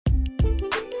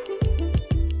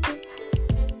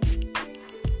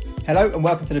Hello and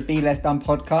welcome to the Be Less Done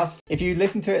podcast. If you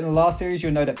listened to it in the last series,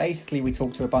 you'll know that basically we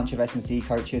talked to a bunch of S&C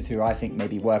coaches who I think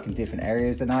maybe work in different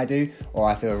areas than I do, or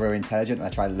I feel real intelligent and I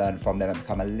try to learn from them and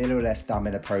become a little less dumb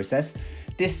in the process.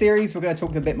 This series, we're going to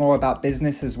talk a bit more about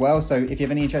business as well. So if you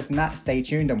have any interest in that, stay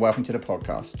tuned and welcome to the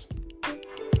podcast.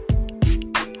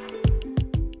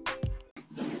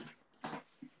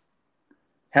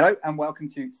 Hello and welcome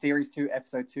to Series 2,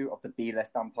 Episode 2 of the Be Less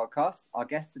Done podcast. Our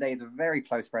guest today is a very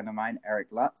close friend of mine, Eric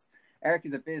Lutz. Eric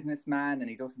is a businessman and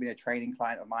he's also been a training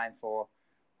client of mine for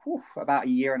about a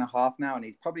year and a half now. And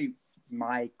he's probably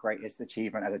my greatest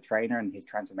achievement as a trainer and his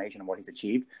transformation and what he's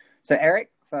achieved. So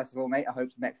Eric, first of all, mate, I hope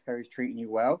Mexico is treating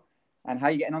you well. And how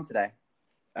are you getting on today?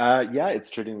 Yeah, it's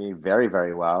treating me very,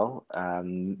 very well.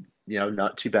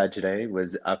 Not too bad today.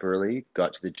 Was up early,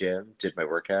 got to the gym, did my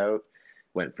workout,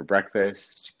 went for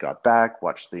breakfast, got back,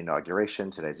 watched the inauguration.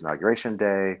 Today's inauguration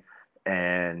day.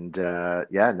 And now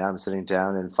I'm sitting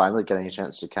down and finally getting a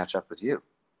chance to catch up with you.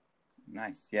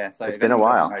 Nice. Yeah. So it's been a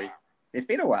while. It's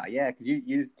been a while, yeah, because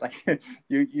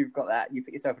you've got that. You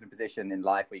put yourself in a position in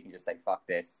life where you can just say, fuck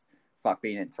this, fuck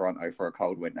being in Toronto for a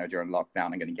cold winter during lockdown.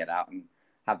 I'm going to get out and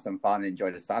have some fun and enjoy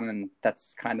the sun. And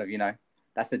that's kind of,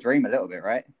 that's the dream a little bit,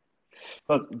 right?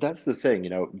 Well, that's the thing,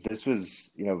 this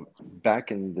was, back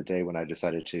in the day when I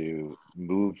decided to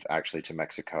move actually to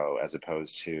Mexico as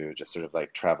opposed to just sort of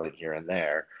like traveling here and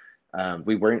there.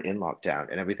 We weren't in lockdown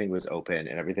and everything was open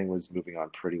and everything was moving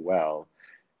on pretty well.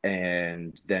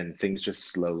 And then things just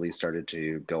slowly started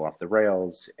to go off the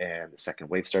rails and the second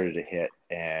wave started to hit.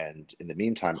 And in the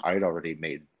meantime, I had already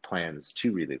made plans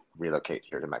to really relocate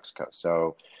here to Mexico.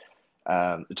 So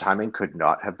the timing could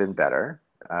not have been better.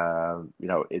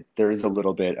 There is a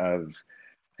little bit of,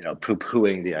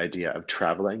 poo-pooing the idea of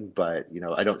traveling, but,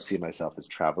 I don't see myself as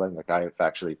traveling. Like I've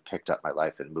actually picked up my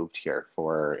life and moved here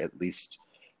for at least,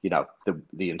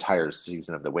 the entire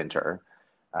season of the winter.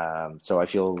 So I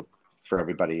feel for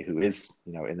everybody who is,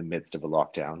 in the midst of a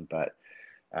lockdown, but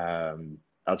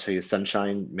I'll tell you,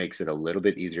 sunshine makes it a little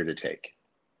bit easier to take.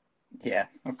 Yeah,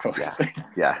 of course.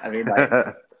 Yeah.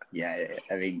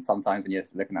 I mean, sometimes when you're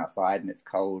looking outside and it's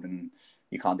cold and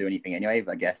you can't do anything anyway,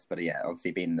 I guess. But yeah,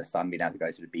 obviously being in the sun, being able to go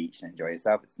to the beach and enjoy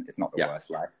yourself, it's not the worst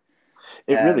life.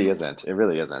 It really isn't. It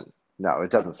really isn't. No,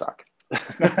 it doesn't suck.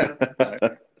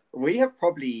 No. We have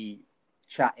probably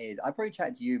chatted. I probably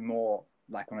chatted to you more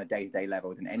like on a day-to-day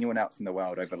level than anyone else in the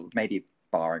world over, maybe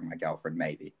barring my girlfriend,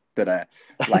 maybe. But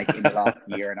like in the last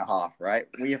year and a half, right?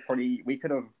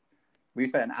 We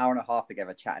spent an hour and a half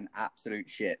together chatting absolute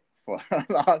shit for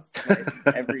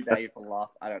every day for the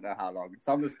last, I don't know how long.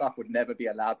 Some of the stuff would never be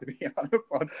allowed to be on the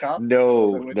podcast. No.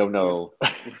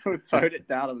 We'll tone it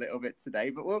down a little bit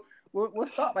today, but we'll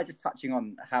start by just touching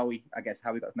on how we got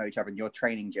to know each other in your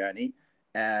training journey.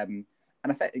 And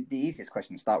I think the easiest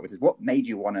question to start with is what made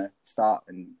you want to start?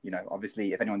 And,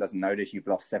 obviously, if anyone doesn't know this, you've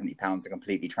lost 70 pounds and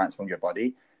completely transformed your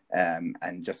body.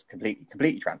 And just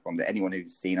completely transformed it. Anyone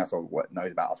who's seen us or what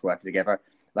knows about us working together,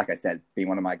 like I said, being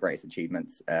one of my greatest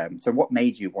achievements. So what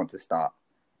made you want to start?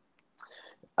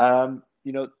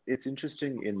 It's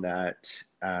interesting in that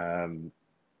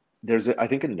there's, I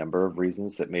think, a number of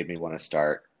reasons that made me want to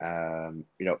start.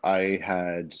 I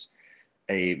had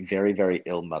a very, very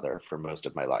ill mother for most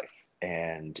of my life.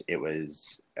 And it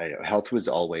was, health was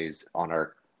always on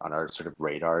our sort of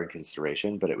radar and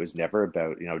consideration, but it was never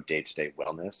about, day-to-day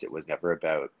wellness. It was never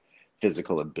about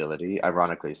physical ability.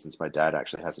 Ironically, since my dad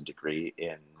actually has a degree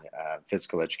in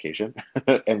physical education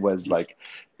and was like,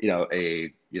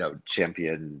 a,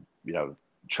 champion,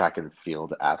 track and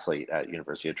field athlete at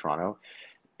University of Toronto.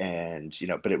 And,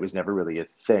 but it was never really a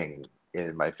thing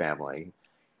in my family.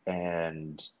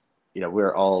 And,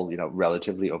 we're all,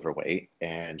 relatively overweight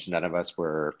and none of us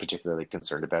were particularly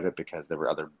concerned about it because there were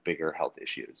other bigger health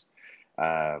issues.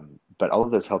 But all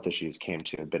of those health issues came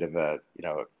to a bit of I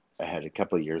had a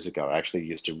couple of years ago, I actually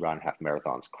used to run half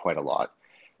marathons quite a lot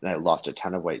and I lost a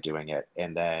ton of weight doing it.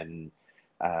 And then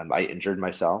I injured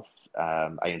myself.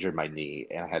 I injured my knee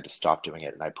and I had to stop doing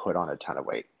it. And I put on a ton of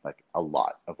weight, like a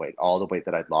lot of weight, all the weight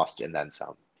that I'd lost and then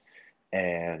some.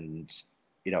 And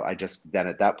I just then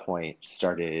at that point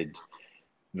started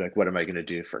like, what am I going to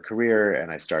do for a career?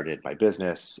 And I started my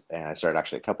business and I started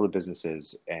actually a couple of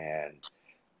businesses and,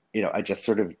 I just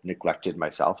sort of neglected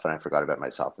myself and I forgot about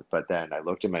myself. But then I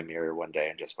looked in my mirror one day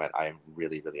and just went, I am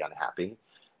really, really unhappy.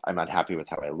 I'm unhappy with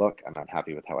how I look. I'm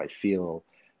unhappy with how I feel.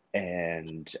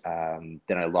 And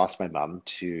then I lost my mom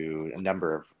to a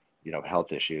number of,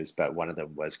 health issues, but one of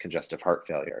them was congestive heart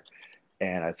failure.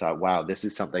 And I thought, wow, this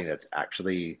is something that's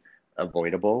actually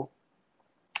avoidable.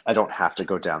 I don't have to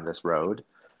go down this road.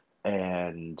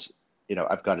 And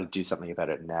I've got to do something about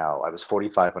it now. I was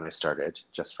 45 when I started,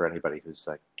 just for anybody who's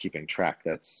like keeping track,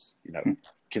 that's,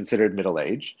 considered middle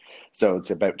age. So it's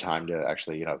about time to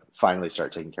actually, finally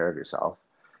start taking care of yourself.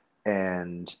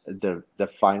 And the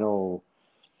final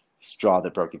straw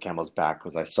that broke the camel's back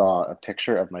was I saw a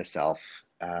picture of myself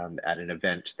at an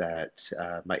event that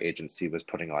my agency was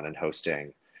putting on and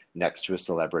hosting next to a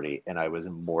celebrity, and I was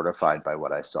mortified by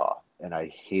what I saw. And I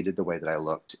hated the way that I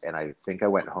looked. And I think I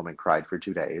went home and cried for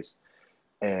 2 days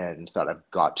and thought, I've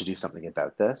got to do something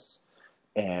about this.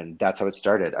 And that's how it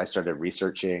started. I started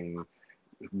researching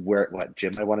what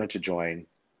gym I wanted to join,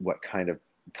 what kind of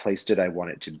place did I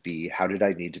want it to be, how did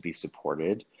I need to be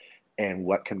supported, and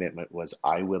what commitment was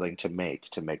I willing to make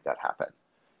that happen.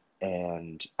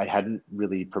 And I hadn't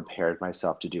really prepared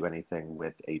myself to do anything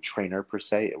with a trainer per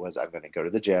se. It was, I'm going to go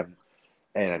to the gym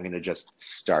and I'm going to just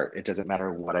start. It doesn't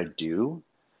matter what I do.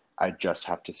 I just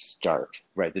have to start,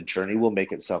 right? The journey will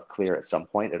make itself clear at some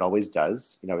point. It always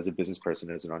does. As a business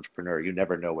person, as an entrepreneur, you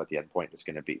never know what the end point is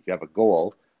going to be. You have a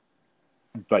goal,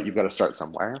 but you've got to start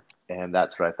somewhere. And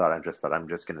that's what I thought. I'm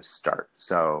just going to start.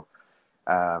 So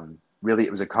really,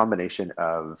 it was a combination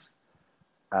of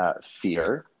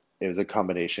fear. It was a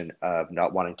combination of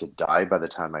not wanting to die by the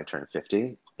time I turned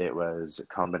 50. It was a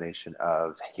combination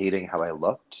of hating how I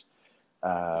looked,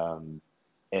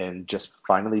 and just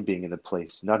finally being in a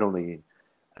place, not only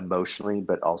emotionally,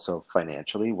 but also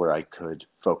financially, where I could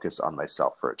focus on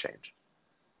myself for a change.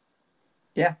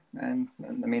 Yeah, and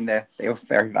I mean they're all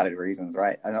very valid reasons,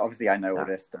 right? And obviously I know all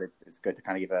this, but it's good to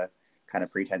kind of give a kind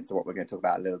of pretense to what we're going to talk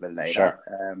about a little bit later.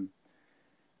 Sure.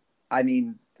 I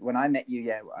mean, when I met you,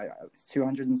 I was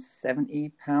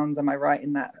 270 pounds. Am I right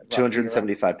in that?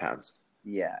 275 pounds.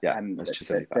 Yeah, Yeah, and that's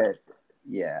 275.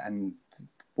 Yeah, and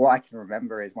what I can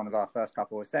remember is one of our first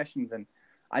couple of sessions, and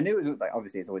I knew it was like,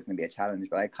 obviously it's always going to be a challenge,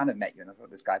 but I kind of met you and I thought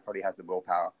this guy probably has the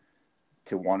willpower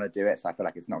to want to do it. So I feel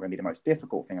like it's not going to be the most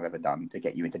difficult thing I've ever done to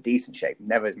get you into decent shape.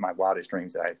 Never in my wildest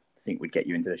dreams that I think would get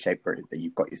you into the shape that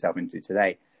you've got yourself into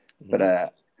today. Mm-hmm.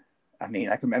 But I mean,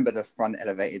 I can remember the front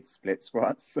elevated split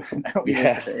squats that we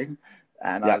were doing,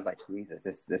 and I was like, Jesus,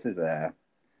 this is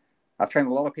I've trained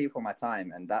a lot of people in my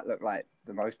time, and that looked like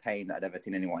the most pain that I'd ever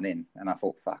seen anyone in. And I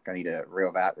thought, fuck, I need to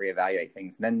reevaluate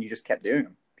things. And then you just kept doing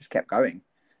them, just kept going.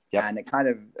 Yep. And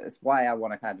it's why I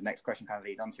want to the next question kind of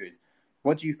leads on to is,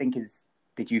 what do you think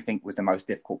did you think was the most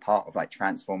difficult part of like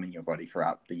transforming your body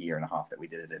throughout the year and a half that we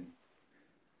did it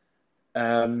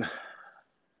in?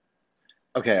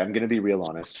 Okay, I'm going to be real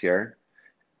honest here.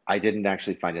 I didn't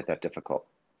actually find it that difficult.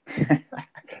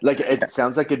 Like, it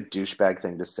sounds like a douchebag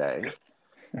thing to say,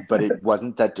 but it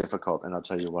wasn't that difficult. And I'll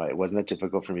tell you why. It wasn't that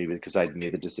difficult for me because I'd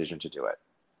made the decision to do it.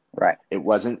 Right. It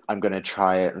wasn't, I'm going to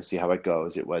try it and see how it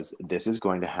goes. It was, this is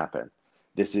going to happen.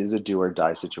 This is a do or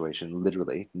die situation.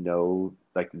 Literally, no,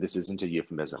 like, this isn't a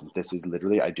euphemism. This is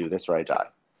literally, I do this or I die.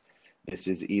 This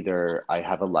is either I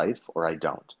have a life or I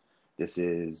don't.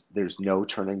 There's no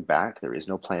turning back. There is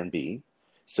no plan B.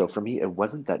 So for me, it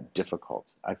wasn't that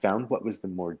difficult. I found what was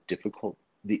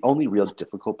the only real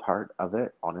difficult part of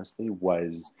it, honestly,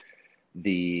 was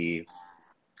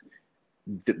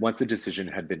once the decision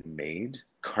had been made,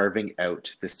 carving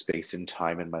out the space and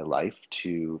time in my life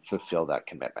to fulfill that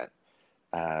commitment.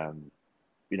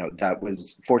 That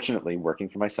was fortunately working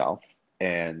for myself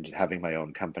and having my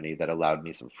own company that allowed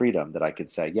me some freedom that I could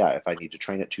say, yeah, if I need to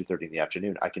train at 2:30 in the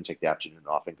afternoon, I can take the afternoon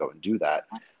off and go and do that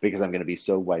because I'm going to be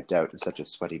so wiped out and such a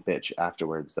sweaty bitch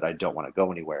afterwards that I don't want to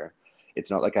go anywhere. It's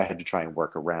not like I had to try and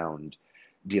work around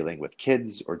dealing with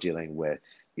kids or dealing with,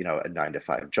 a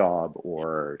 9-to-5 job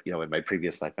or, in my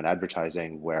previous life in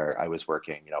advertising where I was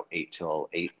working, 8 till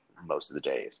 8 most of the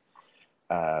days.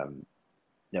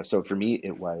 So for me,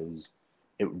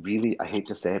 it really, I hate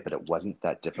to say it, but it wasn't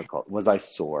that difficult. Was I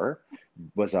sore?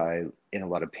 Was I in a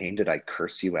lot of pain? Did I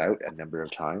curse you out a number of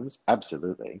times?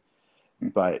 Absolutely.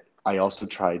 But I also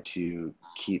tried to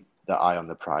keep the eye on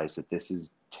the prize that this is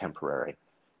temporary,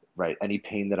 right? Any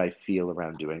pain that I feel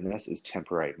around doing this is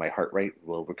temporary. My heart rate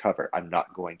will recover. I'm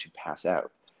not going to pass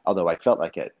out. Although I felt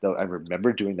like it, though I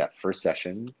remember doing that first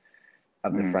session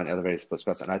of the front elevated split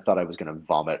squats, and I thought I was going to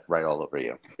vomit right all over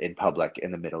you in public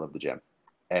in the middle of the gym.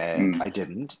 And I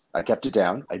didn't. I kept it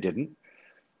down. I didn't.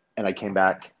 And I came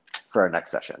back for our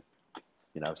next session.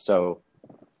 So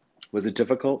was it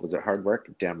difficult? Was it hard work?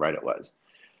 Damn right it was.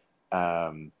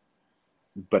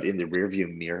 But in the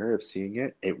rearview mirror of seeing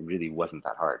it, it really wasn't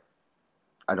that hard.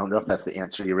 I don't know if that's the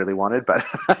answer you really wanted, but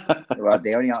well,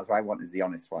 the only answer I want is the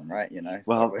honest one, right?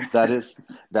 Well, that is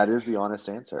the honest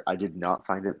answer. I did not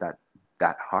find it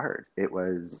that hard. It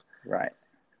was right.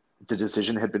 The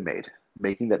decision had been made.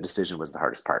 Making that decision was the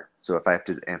hardest part. So if I have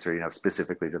to answer,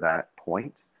 specifically to that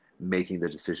point, making the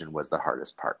decision was the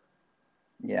hardest part.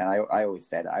 Yeah, I always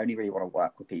said I only really want to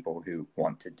work with people who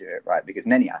want to do it, right? Because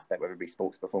in any aspect, whether it be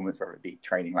sports performance, whether it be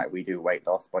training like we do, weight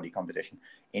loss, body composition,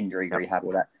 injury Yep. rehab,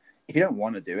 all that, if you don't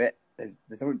want to do it,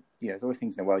 there's always, there's always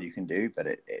things in the world you can do, but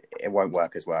it won't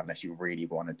work as well unless you really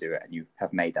want to do it and you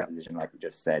have made that decision, like you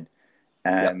just said.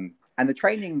 Yep. And the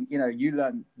training, you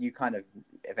learn, you kind of,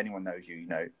 if anyone knows you,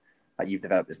 like you've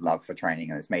developed this love for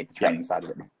training and it's made the training side of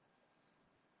it.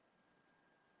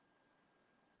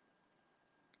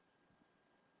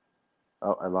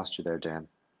 Oh, I lost you there, Dan.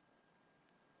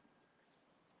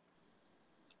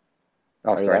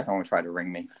 Oh, Are you sorry, there? someone tried to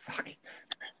ring me. Fuck.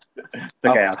 It's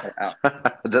okay, I'll cut it out.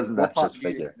 Doesn't What that part just did you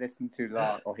figure? listen to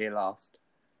last or hear last?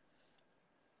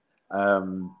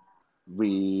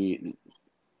 We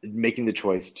making the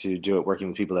choice to do it working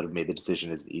with people that have made the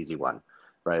decision is the easy one,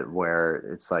 right? Where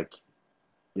it's like,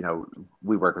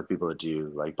 we work with people that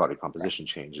do like body Right. composition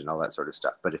change and all that sort of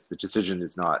stuff. But if the decision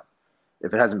is not,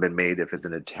 if it hasn't been made, if it's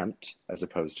an attempt as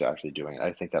opposed to actually doing it,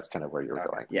 I think that's kind of where you're Okay.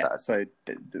 going with Yeah. that. So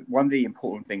one of the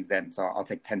important things then, so I'll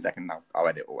take 10 seconds and I'll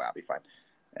edit it all out, I'll be fine.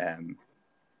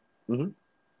 Hmm.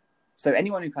 So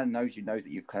anyone who kind of knows you knows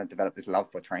that you've kind of developed this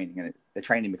love for training and the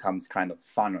training becomes kind of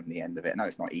fun on the end of it. No,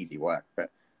 it's not easy work,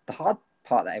 but the hard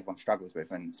part that everyone struggles with,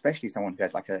 and especially someone who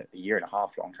has like a year and a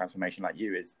half long transformation like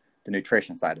you, is the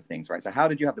nutrition side of things, right? So how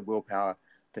did you have the willpower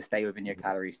to stay within your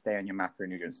calories, stay on your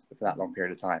macronutrients for that long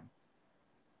period of time?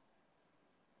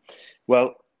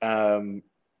 Well,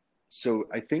 so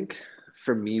I think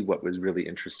for me, what was really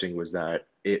interesting was that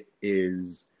I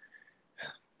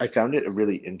found it a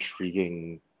really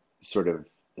intriguing sort of,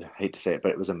 I hate to say it,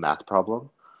 but it was a math problem.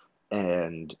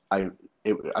 And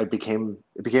it became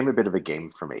a bit of a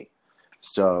game for me.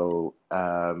 So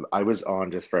I was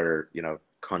on, just for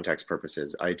context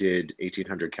purposes, I did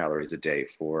 1,800 calories a day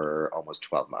for almost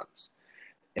 12 months,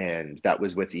 and that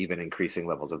was with even increasing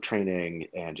levels of training,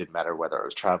 and didn't matter whether I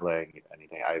was traveling,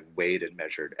 anything. I weighed and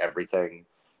measured everything.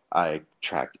 I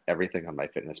tracked everything on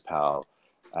MyFitnessPal.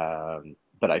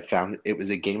 But I found it was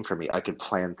a game for me. I could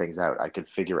plan things out. I could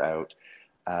figure out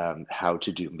how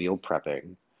to do meal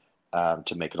prepping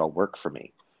to make it all work for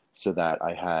me, so that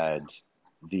I had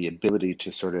the ability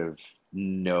to sort of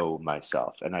know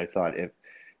myself. And I thought, if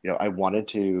I wanted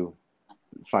to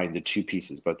find the two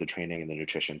pieces, both the training and the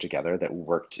nutrition together, that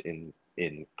worked in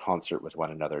concert with one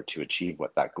another to achieve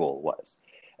what that goal was.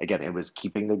 Again, it was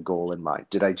keeping the goal in mind.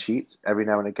 Did I cheat every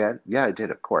now and again? Yeah, I did,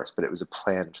 of course, but it was a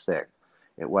planned thing.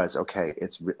 It was, okay,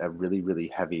 it's a really, really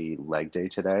heavy leg day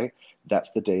today.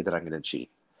 That's the day that I'm going to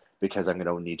cheat, because I'm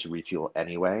going to need to refuel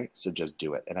anyway. So just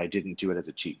do it. And I didn't do it as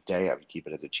a cheat day. I would keep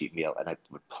it as a cheat meal, and I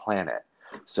would plan it.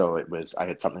 So I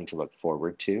had something to look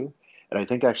forward to. And I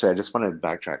think actually, I just want to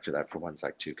backtrack to that for one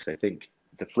sec too, because I think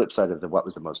the flip side of what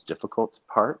was the most difficult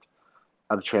part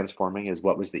of transforming is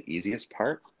what was the easiest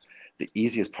part. The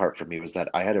easiest part for me was that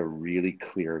I had a really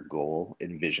clear goal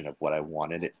and vision of what I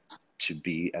wanted it to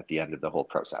be at the end of the whole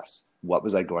process. What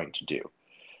was I going to do?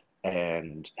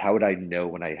 And how would I know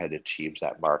when I had achieved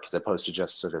that mark, as opposed to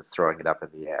just sort of throwing it up in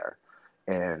the air?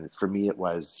 And for me, it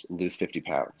was lose 50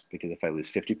 pounds, because if I lose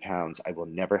 50 pounds, I will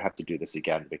never have to do this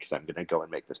again, because I'm going to go and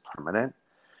make this permanent.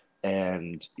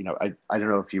 And, I don't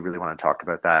know if you really want to talk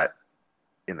about that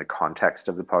in the context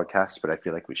of the podcast, but I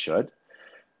feel like we should.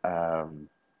 Um,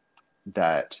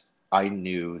 that I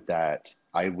knew that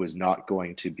I was not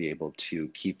going to be able to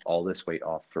keep all this weight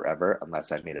off forever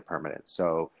unless I made it permanent.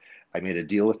 So I made a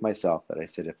deal with myself that I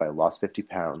said, if I lost 50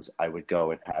 pounds, I would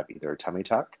go and have either a tummy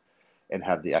tuck and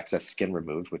have the excess skin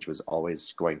removed, which was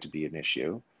always going to be an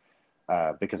issue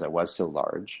because I was so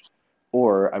large,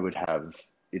 or I would have,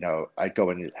 I'd go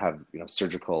and have,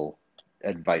 surgical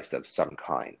advice of some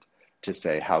kind to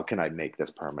say, how can I make this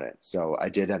permanent? So I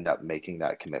did end up making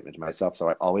that commitment to myself. So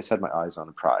I always had my eyes on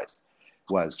the prize,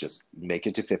 was just make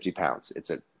it to 50 pounds.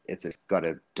 It's got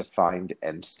a defined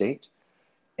end state.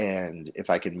 And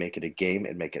if I can make it a game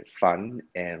and make it fun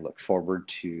and look forward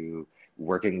to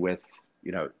working with,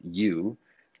 you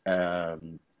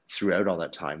throughout all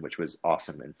that time, which was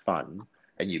awesome and fun,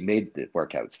 and you made the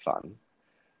workouts fun.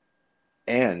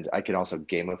 And I can also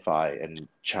gamify and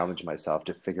challenge myself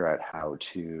to figure out how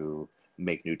to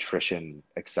make nutrition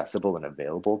accessible and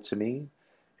available to me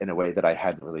in a way that I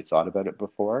hadn't really thought about it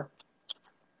before.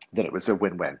 That it was a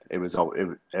win-win. It was all.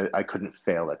 I couldn't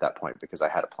fail at that point because I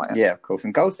had a plan. Yeah, of course.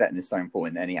 And goal setting is so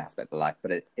important in any aspect of life,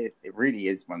 but it really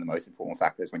is one of the most important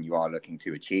factors when you are looking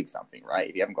to achieve something, right?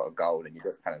 If you haven't got a goal, then you're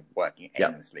just kind of working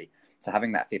Yep. aimlessly. So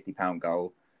having that 50-pound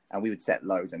goal, and we would set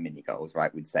loads of mini goals,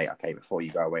 right? We'd say, okay, before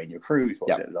you go away on your cruise, what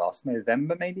was Yep. it, last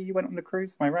November maybe you went on the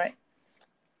cruise? Am I right?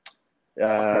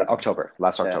 October. October,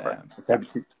 last October. October,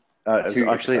 It was 2 years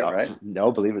actually ago, right?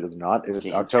 no, believe it or not, it was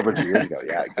Jeez. October 2 years ago.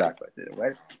 Yeah, exactly.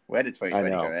 Where did I 2020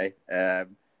 go, know. eh?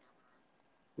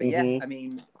 But yeah, Hmm. I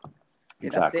mean, yeah,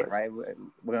 that's it, Exactly. right?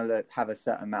 We're going to have a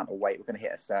certain amount of weight. We're going to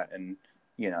hit a certain,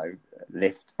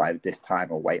 lift by this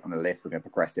time, or weight on the lift. We're going to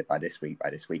progress it by this week.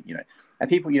 And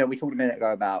people, we talked a minute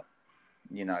ago about,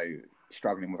 you know,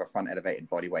 struggling with a front elevated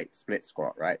body weight split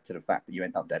squat, right? To the fact that you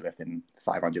end up deadlifting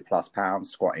 500 plus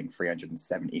pounds, squatting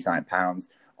 370 something pounds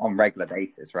on regular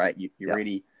basis, right? You Yeah.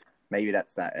 really, maybe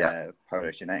that's that Yeah.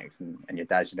 Polish genetics and your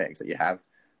dad's genetics that you have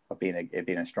of being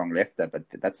a strong lifter, but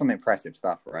that's some impressive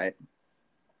stuff, right?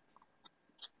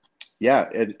 Yeah,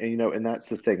 and that's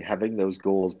the thing. Having those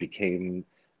goals became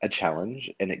a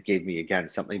challenge, and it gave me again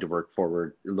something to look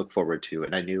forward to.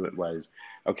 And I knew it was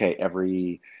okay.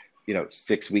 Every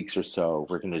 6 weeks or so,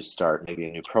 we're going to start maybe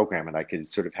a new program, and I could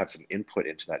sort of have some input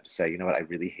into that to say, you know what, I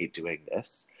really hate doing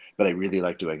this, but I really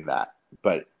like doing that.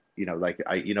 But like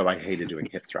I hated doing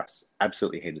hip thrusts.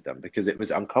 Absolutely hated them because it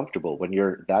was uncomfortable when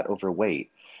you're that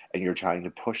overweight and you're trying to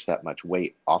push that much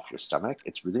weight off your stomach.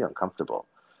 It's really uncomfortable.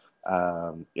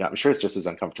 I'm sure it's just as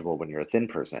uncomfortable when you're a thin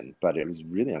person, but it was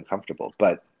really uncomfortable.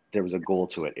 But there was a goal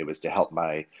to it. It was to help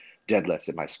my deadlifts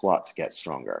and my squats get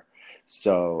stronger.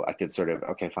 So I could sort of,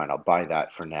 okay, fine, I'll buy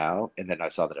that for now. And then I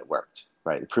saw that it worked,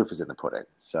 right? The proof is in the pudding.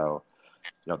 So,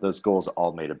 those goals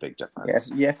all made a big Yeah,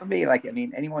 difference. yeah. For me, like, I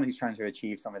mean, anyone who's trying to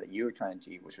achieve something that you were trying to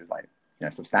achieve, which was like,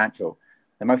 substantial,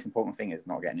 the most important thing is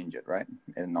not getting injured, right?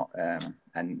 And not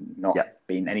Yeah.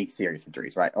 being any serious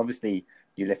injuries, right? Obviously,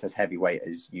 you lift as heavy weight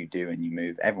as you do and you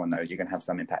move. Everyone knows you're going to have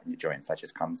some impact in your joints. That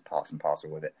just comes part and parcel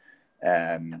with it.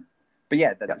 But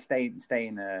yeah, Yeah.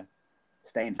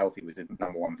 staying healthy was the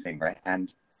number one thing, right?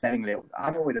 And setting little.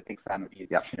 I'm always a big fan of you.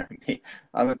 Yeah. You know me.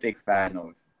 I'm a big fan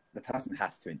of the person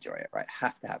has to enjoy it, right?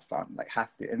 Have to have fun, like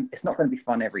have to. And it's not going to be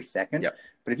fun every second, Yep.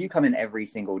 but if you come in every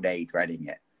single day dreading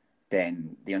it,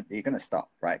 then you're going to stop,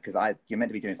 right? Because you're meant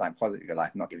to be doing something positive in your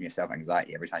life, not giving yourself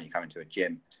anxiety every time you come into a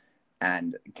gym.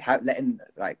 And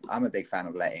I'm a big fan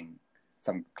of letting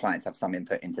some clients have some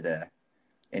input into the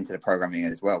programming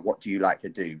as well. What do you like to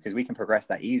do? Because we can progress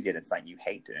that easier than something you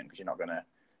hate doing, because you're not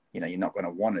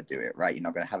gonna want to do it, right? You're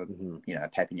not gonna have Hmm. a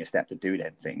pep in your step to do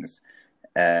them things.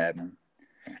 Um,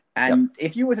 Yep. and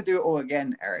if you were to do it all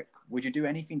again, Eric, would you do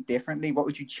anything differently? What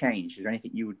would you change? Is there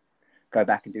anything you would go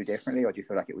back and do differently, or do you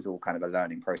feel like it was all kind of a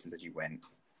learning process as you went?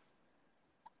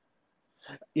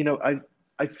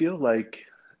 I feel like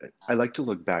I like to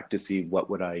look back to see what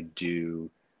would I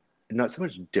do, not so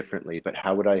much differently, but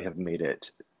how would I have made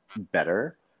it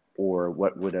better, or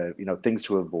what would things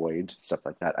to avoid, stuff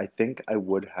like that. I think I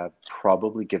would have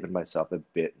probably given myself a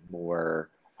bit more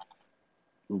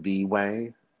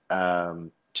leeway,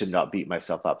 to not beat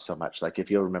myself up so much. Like if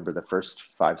you'll remember the first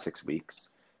 5, 6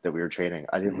 weeks that we were training,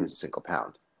 I didn't Mm-hmm. lose a single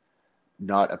pound,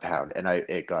 not a pound, and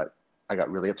I got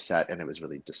really upset, and it was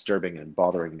really disturbing and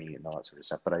bothering me and all that sort of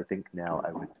stuff. But I think now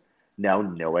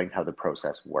knowing how the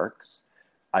process works,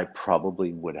 I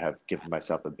probably would have given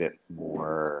myself a bit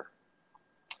more,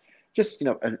 just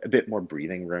a bit more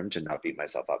breathing room to not beat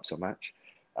myself up so much.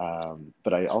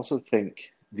 But I also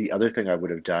think the other thing I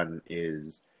would have done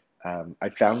is, I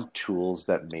found tools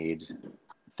that made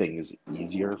things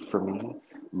easier for me,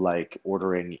 like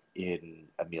ordering in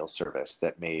a meal service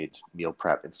that made meal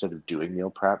prep instead of doing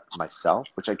meal prep myself,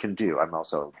 which I can do. I'm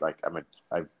also like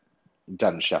I've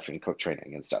done chef and cook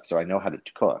training and stuff, so I know how to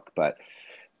cook, but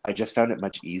I just found it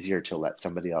much easier to let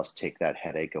somebody else take that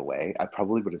headache away. I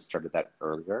probably would have started that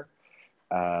earlier.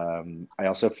 I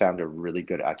also found a really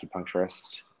good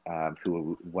acupuncturist,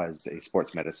 who was a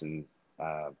sports medicine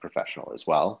professional as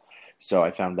well. So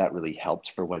I found that really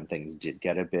helped for when things did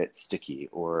get a bit sticky,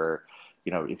 or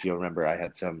if you remember, I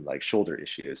had some like shoulder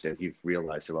issues, and you've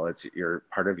realized that, well, it's your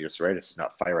part of your psoriasis is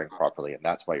not firing properly, and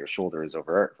that's why your shoulder is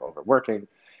overworking.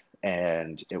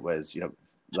 And it was,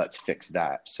 let's fix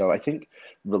that. So I think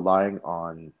relying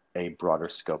on a broader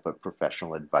scope of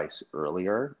professional advice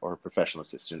earlier, or professional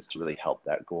assistance to really help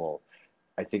that goal,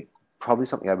 I think probably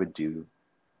something I would do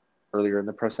earlier in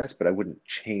the process, but I wouldn't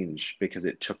change because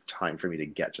it took time for me to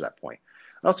get to that point.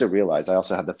 I also realized I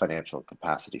also had the financial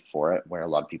capacity for it, where a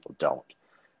lot of people don't.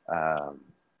 Um,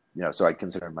 so I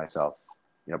consider myself,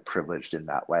 privileged in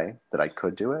that way that I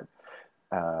could do it.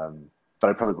 Um, but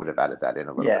I probably would have added that in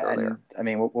a little bit Yeah, earlier. and I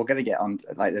mean, we're going to get on.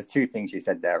 Like, there's two things you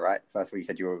said there, right? First of all, you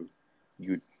said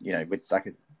with like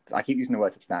I keep using the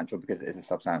word substantial because it is a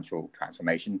substantial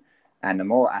transformation, and the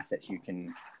more assets you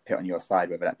can put on your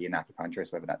side, whether that be an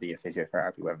acupuncturist, whether that be a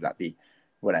physiotherapy, whether that be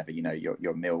whatever,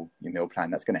 your meal plan,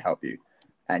 that's going to help you.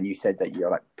 And you said that you're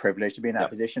like privileged to be in that Yeah.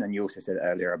 position, and you also said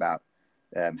earlier about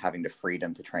having the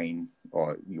freedom to train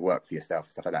or you work for yourself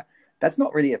and stuff like that. that's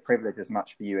not really a privilege as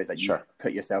much for you as that you Sure.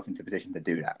 put yourself into a position to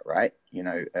do that, right?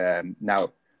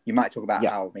 Now you might talk about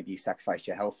Yeah. how maybe you sacrificed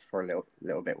your health for a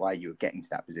little bit while you were getting to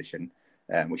that position,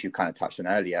 which you kind of touched on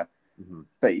earlier. Mm-hmm.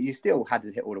 But you still had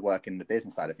to hit all the work in the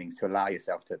business side of things to allow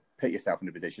yourself to put yourself in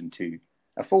a position to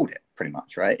afford it, pretty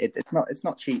much, right? It's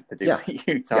not cheap to do Yeah. what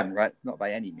you've done, right? Not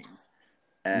by any means.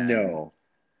 No,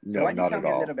 So why don't you not tell at me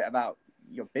a little all. bit about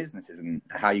your businesses and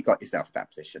how you got yourself to that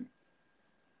position?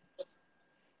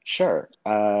 Sure.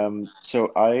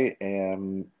 So I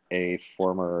am a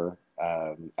former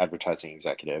advertising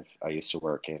executive. I used to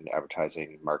work in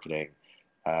advertising, marketing,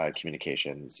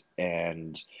 communications,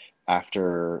 and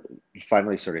after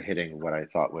finally sort of hitting what I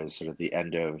thought was sort of the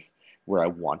end of where I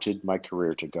wanted my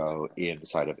career to go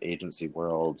inside of agency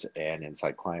world and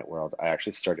inside client world, I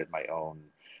actually started my own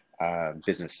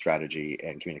business strategy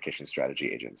and communication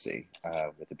strategy agency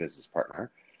with a business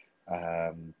partner.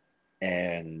 Um,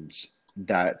 and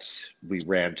that we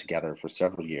ran together for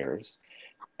several years.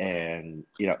 And,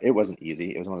 it wasn't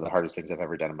easy. It was one of the hardest things I've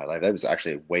ever done in my life. That was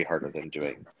actually way harder than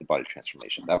doing the body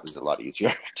transformation. That was a lot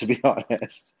easier, to be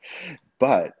honest.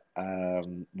 But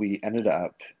we ended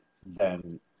up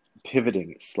then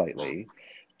pivoting slightly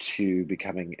to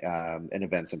becoming an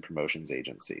events and promotions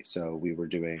agency. So we were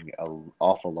doing an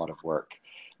awful lot of work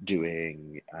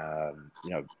doing,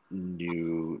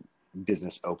 new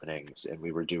business openings, and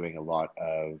we were doing a lot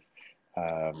of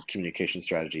communication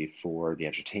strategy for the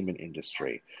entertainment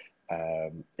industry.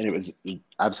 And it was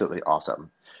absolutely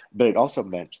awesome. But it also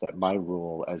meant that my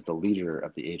role as the leader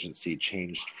of the agency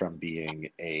changed from being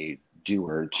a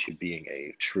doer to being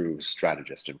a true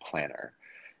strategist and planner.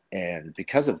 And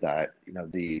because of that,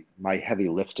 the my heavy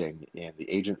lifting in the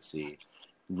agency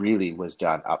really was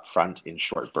done up front in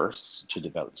short bursts to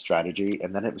develop strategy,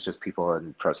 and then it was just people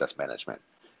and process management.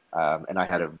 And I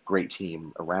had a great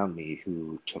team around me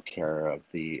who took care of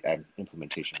the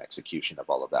implementation execution of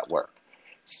all of that work.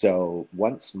 So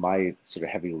once my sort of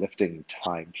heavy lifting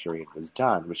time period was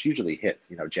done, which usually hits,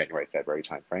 January, February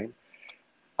timeframe,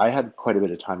 I had quite a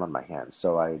bit of time on my hands.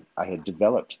 So I had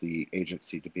developed the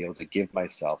agency to be able to give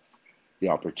myself the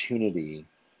opportunity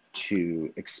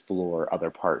to explore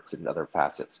other parts and other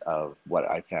facets of what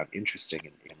I found interesting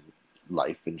in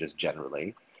life and just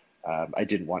generally. I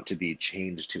didn't want to be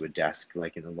chained to a desk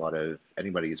like in a lot of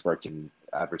anybody who's worked in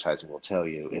advertising will tell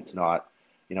you. It's not,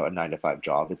 a 9 to 5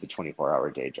 job. It's a 24-hour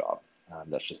day job.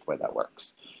 That's just the way that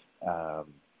works. Um,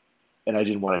 and I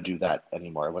didn't want to do that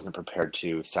anymore. I wasn't prepared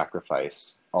to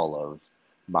sacrifice all of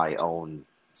my own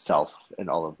self and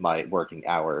all of my working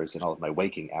hours and all of my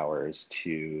waking hours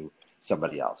to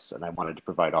somebody else. And I wanted to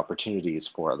provide opportunities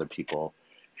for other people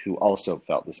who also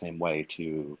felt the same way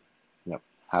to,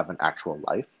 have an actual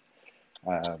life.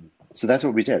 So that's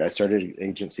what we did. I started an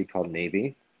agency called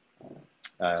Navy.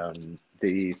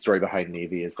 The story behind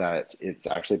Navy is that it's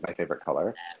actually my favorite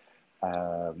color.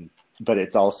 But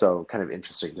it's also kind of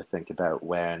interesting to think about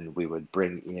when we would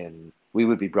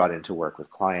be brought in to work with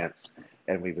clients,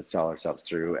 and we would sell ourselves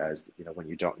through as, when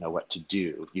you don't know what to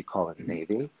do, you call in the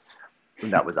Navy,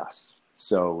 and that was us.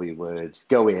 So we would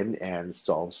go in and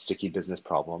solve sticky business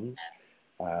problems.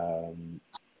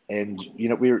 And,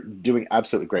 we were doing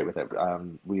absolutely great with it.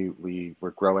 We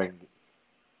were growing,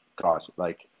 gosh,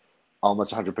 like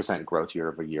almost 100% growth year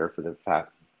over year for the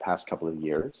past couple of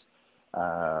years.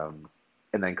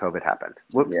 And then COVID happened.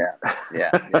 Whoops. Yeah.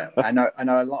 I know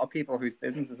a lot of people whose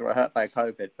businesses were hurt by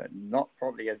COVID, but not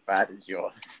probably as bad as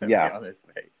yours, to be honest,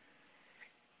 mate.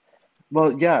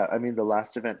 Well, yeah. I mean, the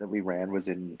last event that we ran was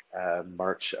in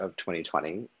March of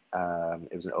 2020.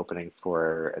 It was an opening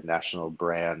for a national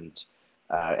brand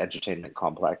entertainment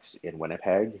complex in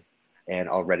Winnipeg. And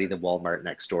already the Walmart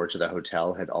next door to the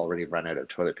hotel had already run out of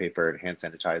toilet paper and hand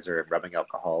sanitizer and rubbing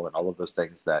alcohol and all of those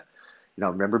things that,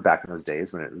 remember back in those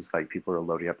days when it was like people were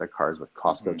loading up their cars with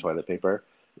Costco toilet paper?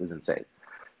 It was insane.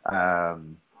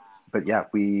 But yeah,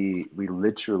 we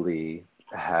literally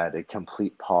had a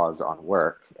complete pause on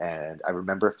work. And I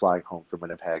remember flying home from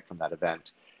Winnipeg from that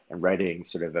event and writing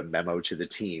sort of a memo to the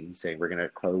team saying we're going to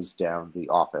close down the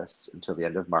office until the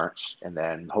end of March. And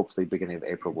then hopefully beginning of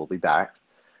April, we'll be back.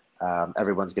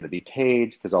 Everyone's going to be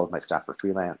paid because all of my staff are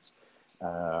freelance.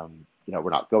 We're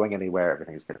not going anywhere.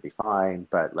 Everything's going to be fine.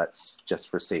 But let's just,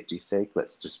 for safety's sake,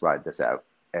 let's just ride this out.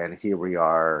 And here we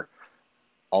are,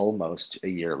 almost a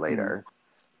year later,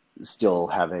 still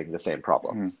having the same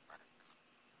problems.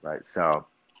 Right. So,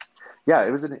 yeah, it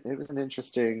was an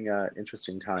interesting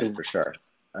time for sure.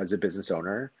 As a business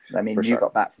owner, I mean, you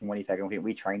got back from Winnipeg, and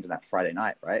we trained on that Friday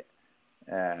night, right?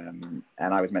 And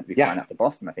I was meant to be flying out to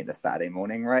Boston, I think, the Saturday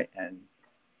morning, right? And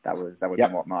That would have been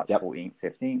Yep. what, March Yep. 14th,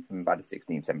 15th, and by the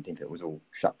 16th, 17th, it was all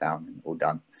shut down and all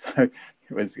done. So it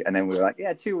was, and then we were like,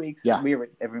 yeah, 2 weeks. Yeah.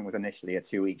 Everything was initially a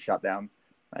 2-week shutdown.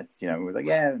 That's, we were like,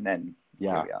 yeah, and then here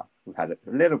Yeah. we are. We've had a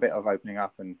little bit of opening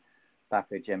up and back at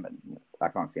the gym, but I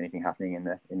can't see anything happening in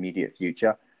the immediate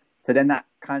future. So then that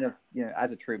kind of,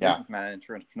 as a true businessman and a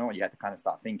true entrepreneur, you had to kind of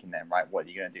start thinking then, right, what are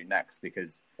you going to do next?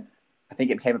 Because I think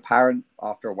it became apparent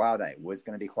after a while that it was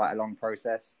going to be quite a long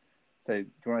process. So do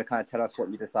you want to kind of tell us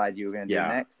what you decided you were going to do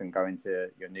next and go into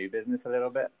your new business a little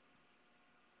bit?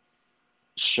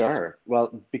 Sure.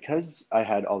 Well, because I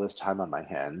had all this time on my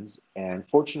hands, and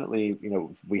fortunately,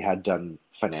 we had done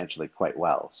financially quite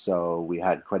well. So we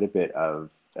had quite a bit of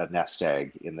a nest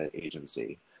egg in the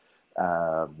agency.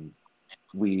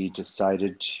 We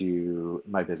decided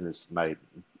my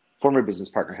former business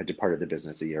partner had departed the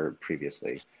business a year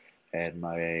previously. And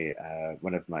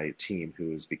one of my team,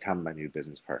 who's become my new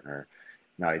business partner,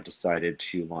 and I decided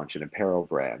to launch an apparel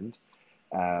brand.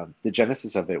 The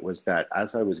genesis of it was that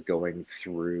as I was going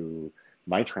through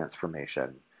my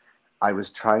transformation, I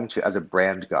was trying to, as a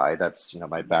brand guy, that's,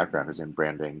 my background is in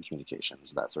branding,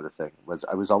 communications, that sort of thing,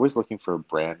 I was always looking for a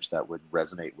brand that would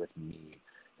resonate with me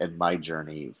and my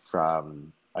journey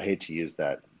from, I hate to use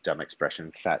that dumb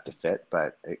expression, fat to fit,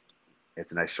 but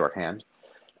it's a nice shorthand.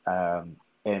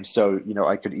 And so,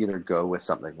 I could either go with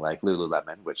something like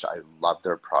Lululemon, which I love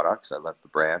their products. I love the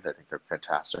brand. I think they're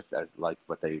fantastic. I like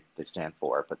what they stand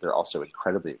for, but they're also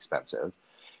incredibly expensive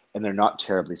and they're not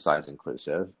terribly size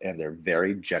inclusive and they're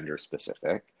very gender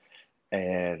specific.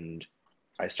 And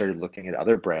I started looking at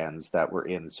other brands that were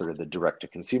in sort of the direct to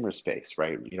consumer space,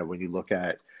 right? When you look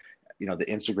at, the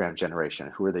Instagram generation,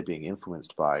 who are they being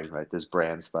influenced by, right? There's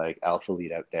brands like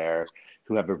Alphalete out there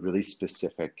who have a really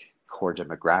specific core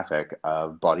demographic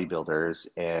of bodybuilders,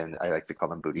 and I like to call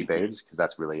them booty babes because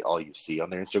that's really all you see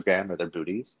on their Instagram are their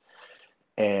booties.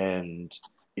 And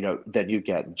then you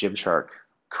get Gymshark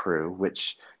crew,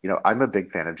 which I'm a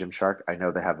big fan of Gymshark. I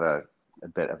know they have a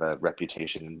bit of a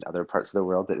reputation in other parts of the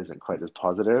world that isn't quite as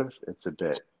positive. It's a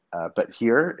bit, but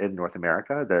here in North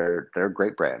America, they're a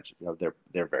great brand.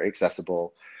 They're very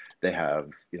accessible. They have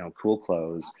cool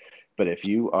clothes. But if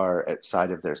you are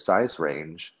outside of their size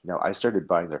range, I started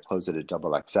buying their clothes at a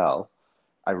double XL.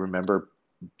 I remember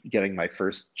getting my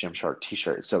first Gymshark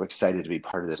t-shirt, so excited to be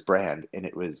part of this brand, and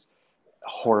it was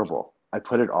horrible. I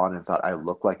put it on and thought I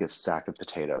look like a sack of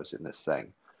potatoes in this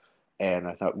thing. And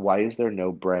I thought, why is there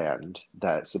no brand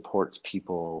that supports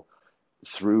people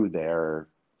through their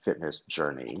fitness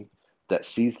journey, that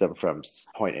sees them from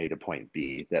point A to point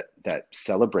B, that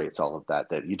celebrates all of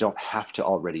that you don't have to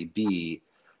already be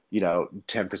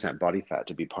 10% body fat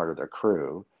to be part of their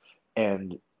crew.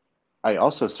 And I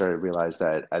also started to realize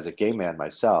that as a gay man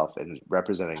myself and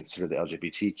representing sort of the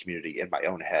LGBT community in my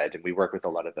own head, and we work with a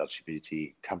lot of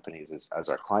LGBT companies as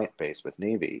our client base with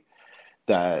Navy,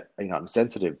 that I'm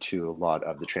sensitive to a lot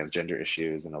of the transgender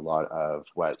issues and a lot of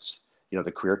what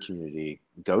the queer community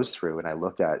goes through. And I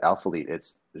looked at Alphalete,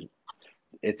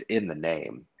 it's in the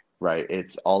name, right?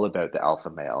 It's all about the alpha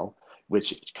male,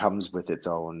 which comes with its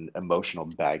own emotional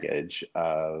baggage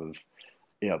of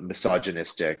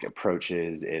misogynistic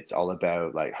approaches. It's all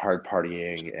about like hard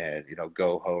partying and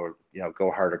go home,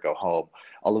 go hard or go home.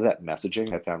 All of that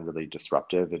messaging I found really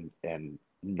disruptive and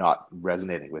not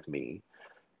resonating with me.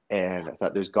 And I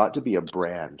thought there's got to be a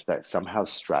brand that somehow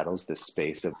straddles this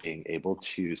space of being able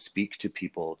to speak to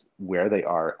people where they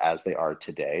are as they are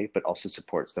today, but also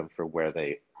supports them for where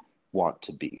they want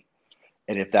to be.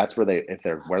 And if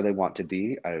they're where they want to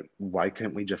be, why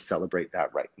couldn't we just celebrate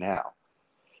that right now?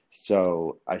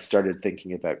 So I started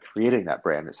thinking about creating that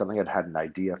brand. It's something I'd had an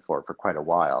idea for quite a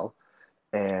while.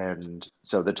 And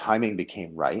so the timing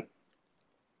became right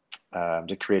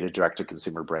to create a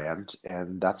direct-to-consumer brand.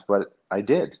 And that's what I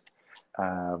did.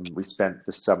 We spent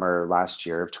the summer last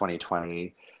year of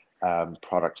 2020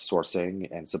 product sourcing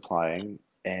and supplying.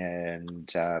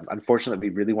 And unfortunately,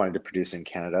 we really wanted to produce in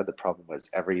Canada. The problem was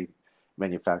every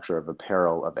manufacturer of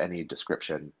apparel of any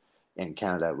description in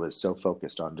Canada was so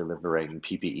focused on delivering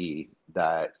PPE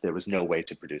that there was no way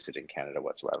to produce it in Canada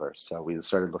whatsoever. So we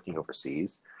started looking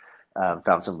overseas,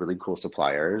 found some really cool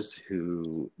suppliers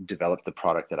who developed the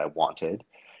product that I wanted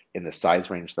in the size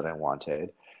range that I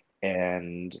wanted.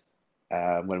 And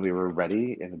when we were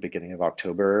ready in the beginning of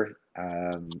October,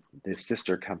 the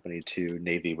sister company to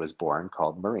Navy was born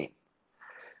called Marine.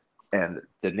 And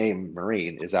the name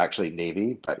Marine is actually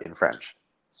Navy, but in French.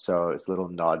 So it's a little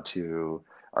nod to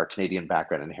our Canadian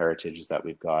background and heritage is that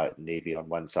we've got Navy on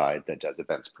one side that does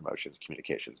events, promotions,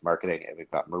 communications, marketing, and we've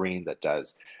got Marine that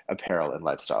does apparel and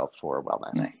lifestyle for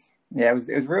wellness. Nice. Yeah, it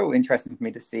was real interesting for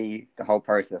me to see the whole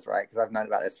process, right? Because I've known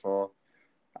about this for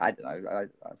I don't know,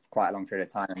 quite a long period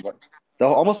of time. And what,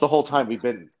 Almost the whole time we've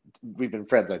been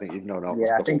friends. I think you've known yeah,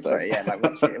 almost I the whole think so. time. Yeah, like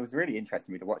watching it was really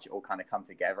interesting to watch it all kind of come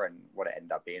together and what it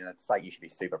ended up being. And it's like you should be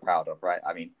super proud of, right?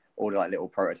 I mean, all the like little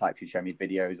prototypes you showed me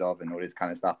videos of and all this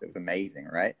kind of stuff. It was amazing,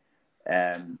 right?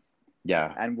 Um,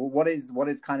 Yeah. and what is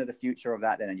kind of the future of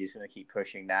that then? And you're just going to keep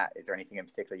pushing that? Is there anything in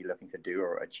particular you're looking to do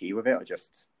or achieve with it, or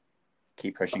just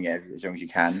keep pushing it as long as you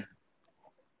can?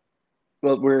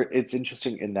 Well, it's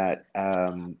interesting in that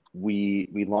we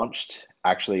launched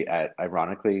actually at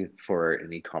ironically for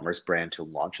an e-commerce brand to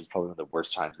launch is probably one of the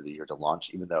worst times of the year to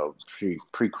launch, even though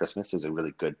pre-Christmas is a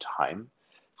really good time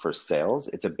for sales.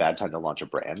 It's a bad time to launch a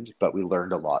brand, but we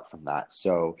learned a lot from that.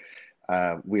 So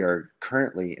we are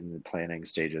currently in the planning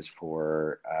stages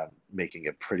for making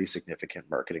a pretty significant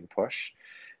marketing push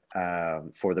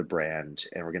for the brand,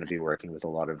 and we're going to be working with a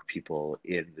lot of people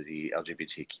in the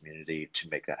LGBT community to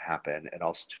make that happen, and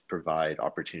also to provide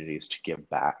opportunities to give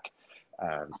back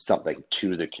something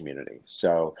to the community.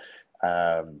 So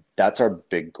that's our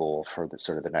big goal for the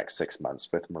sort of the next 6 months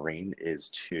with Marine is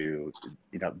to,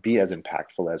 be as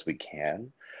impactful as we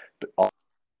can, but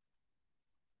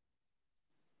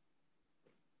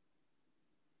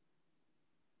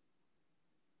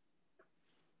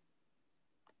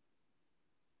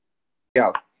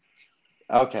Yeah,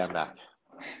 okay, I'm back.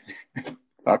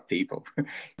 fuck people.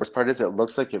 Worst part is it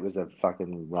looks like it was a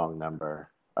fucking wrong number.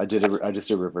 I just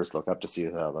did a reverse lookup to see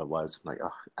who the hell that was. I'm like,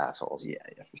 oh, assholes. Yeah,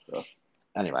 yeah, for sure.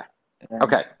 Anyway, Um,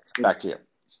 okay, back to you.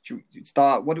 should we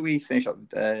start. What do we finish up?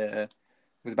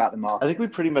 Was about the I think marketing. we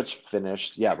pretty much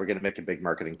finished. Yeah, we're going to make a big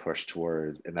marketing push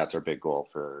towards, and that's our big goal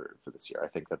for this year. I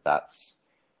think that's.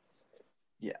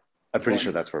 Yeah. I'm Do you pretty want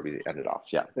sure to, that's where we ended off.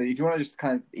 Yeah. so if you want to just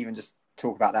kind of even just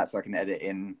talk about that, so I can edit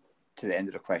in to the end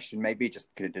of the question, maybe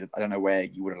just because I don't know where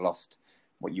you would have lost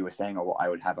what you were saying or what I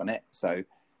would have on it. So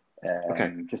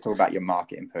Okay. just talk about your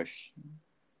marketing push.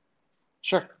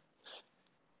 Sure.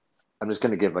 I'm just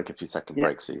going to give like a few second Yeah,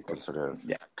 breaks so of you can course. sort of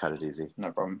Yeah, cut it easy.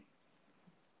 no problem.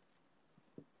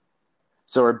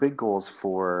 So our big goals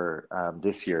for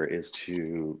this year is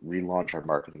to relaunch our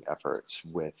marketing efforts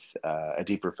with a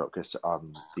deeper focus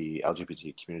on the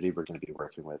LGBT community. We're going to be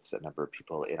working with a number of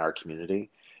people in our community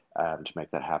to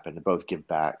make that happen, to both give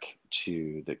back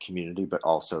to the community, but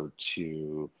also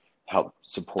to help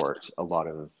support a lot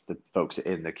of the folks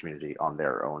in the community on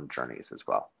their own journeys as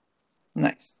well.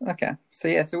 Nice. Okay. So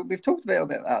yeah, so we've talked a little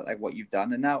bit about like what you've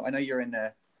done, and now I know you're in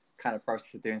the kind of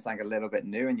process of doing something a little bit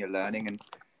new, and you're learning, and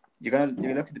you're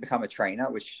looking to become a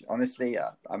trainer, which honestly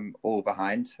I'm all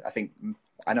behind. I think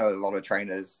I know a lot of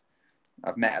trainers.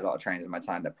 I've met a lot of trainers in my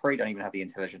time that probably don't even have the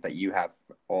intelligence that you have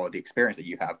or the experience that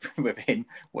you have within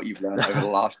what you've learned over the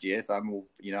last year. So I'm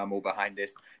all behind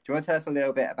this. Do you want to tell us a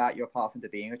little bit about your path into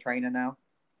being a trainer now?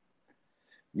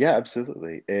 Yeah,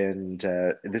 absolutely. And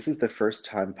this is the first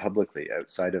time publicly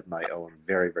outside of my own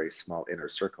very, very small inner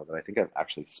circle that I think I've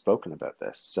actually spoken about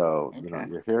this. So, Okay.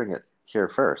 you're hearing it here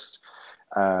first.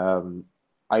 Um,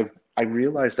 I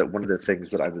realized that one of the things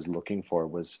that I was looking for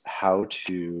was how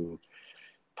to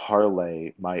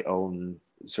parlay my own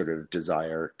sort of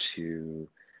desire to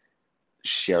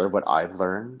share what I've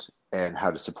learned and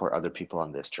how to support other people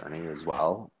on this journey as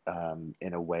well,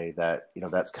 in a way that,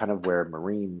 that's kind of where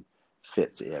Marine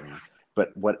fits in.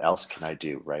 But what else can I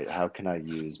do, right? How can I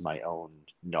use my own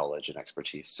knowledge and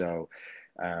expertise? So,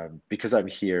 because I'm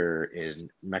here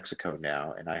in Mexico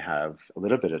now and I have a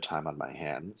little bit of time on my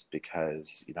hands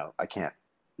because, I can't,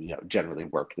 generally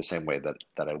work the same way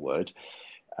that I would.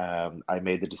 I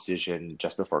made the decision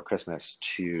just before Christmas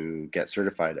to get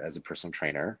certified as a personal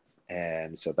trainer.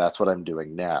 And so that's what I'm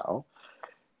doing now.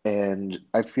 And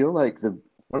I feel like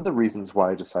one of the reasons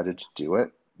why I decided to do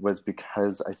it was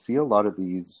because I see a lot of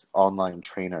these online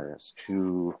trainers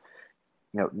who,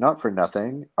 not for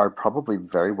nothing, are probably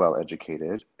very well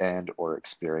educated and or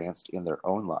experienced in their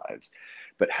own lives.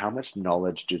 But how much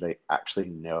knowledge do they actually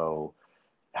know?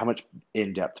 How much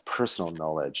in-depth personal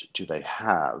knowledge do they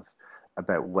have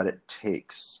about what it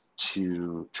takes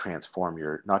to transform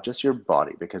your not just your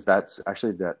body, because that's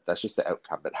actually that's just the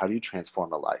outcome, but how do you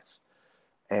transform a life?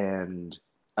 And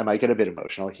I might get a bit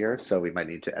emotional here, so we might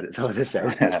need to edit some of this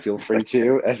out. Feel free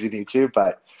to as you need to,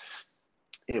 but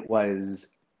it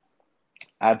was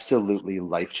absolutely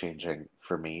life changing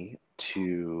for me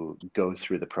to go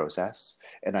through the process.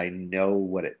 And I know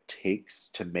what it takes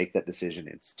to make that decision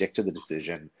and stick to the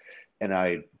decision. And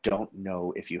I don't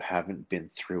know if you haven't been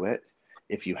through it,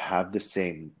 if you have the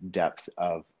same depth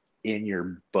of in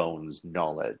your bones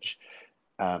knowledge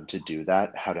to do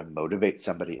that, how to motivate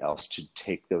somebody else to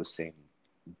take those same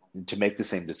to make the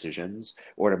same decisions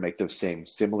or to make those same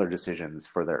similar decisions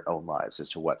for their own lives as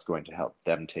to what's going to help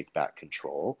them take back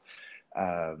control.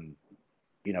 Um,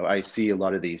 I see a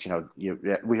lot of these,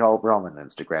 we're all on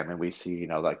Instagram and we see,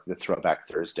 like the throwback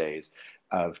Thursdays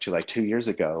of to like 2 years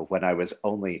ago when I was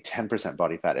only 10%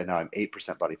 body fat and now I'm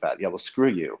 8% body fat. Yeah, well, screw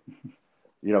you.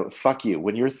 Fuck you.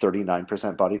 When you're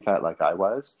 39% body fat like I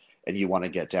was, and you want to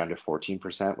get down to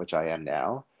 14%, which I am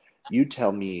now, you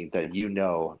tell me that you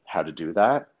know how to do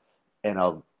that. And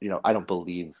I don't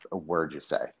believe a word you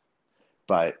say.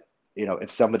 But,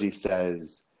 if somebody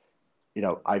says,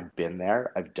 I've been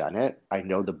there, I've done it, I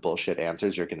know the bullshit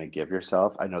answers you're going to give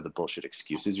yourself, I know the bullshit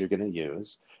excuses you're going to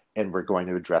use, and we're going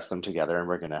to address them together and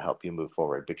we're going to help you move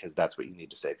forward because that's what you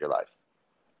need to save your life.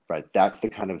 Right? That's the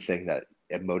kind of thing that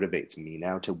it motivates me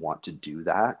now to want to do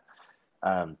that,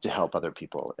 to help other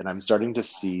people. And I'm starting to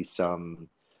see some,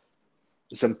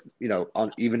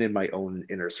 on even in my own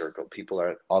inner circle, people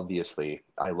are obviously,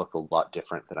 I look a lot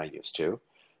different than I used to.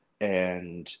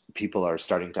 And people are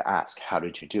starting to ask, how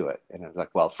did you do it? And I'm like,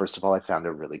 well, first of all, I found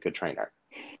a really good trainer,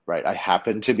 right? I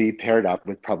happened to be paired up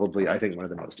with probably, I think, one of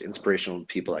the most inspirational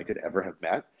people I could ever have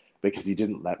met because he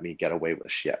didn't let me get away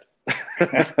with shit.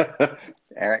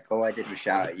 Eric, all I did was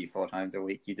shout at you 4 times a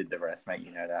week. You did the rest, mate.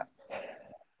 You know that.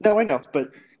 No, I know.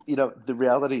 But, the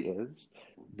reality is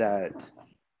that,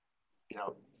 you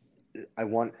know, I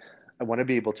want I want to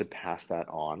be able to pass that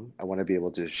on. I want to be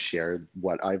able to share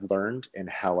what I've learned and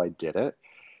how I did it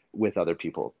with other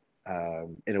people,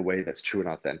 in a way that's true and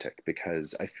authentic,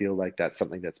 because I feel like that's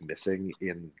something that's missing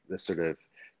in the sort of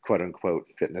quote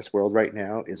unquote fitness world right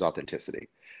now is authenticity.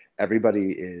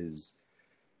 Everybody is,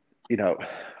 you know,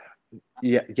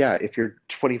 yeah, if you're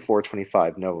 24,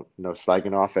 25, no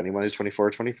slagging off anyone who's 24 or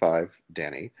 25,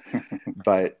 Danny,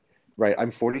 but right,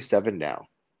 I'm 47 now,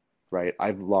 right?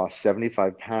 I've lost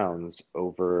 75 pounds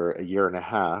over a year and a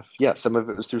half. Yeah, some of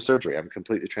it was through surgery. I'm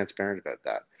completely transparent about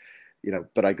that,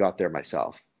 but I got there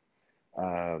myself.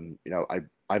 I'm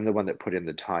the one that put in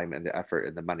the time and the effort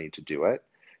and the money to do it.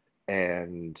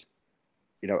 And,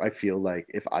 I feel like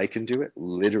if I can do it,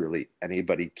 literally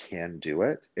anybody can do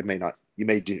it. It may not, you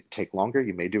may take longer,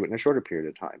 you may do it in a shorter period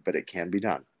of time, but it can be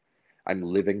done. I'm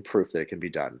living proof that it can be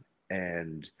done.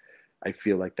 And I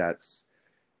feel like that's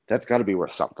got to be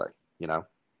worth something, you know?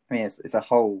 I mean, it's a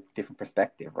whole different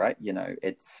perspective, right?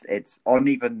 It's on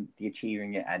even the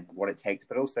achieving it and what it takes,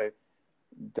 but also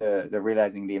the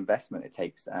realizing the investment it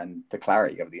takes and the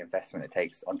clarity of the investment it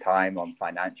takes on time, on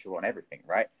financial, on everything,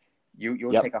 right?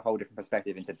 You'll Yep. take a whole different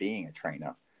perspective into being a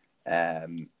trainer,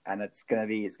 and it's gonna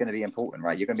be important,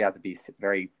 right? You're gonna be able to be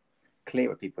very clear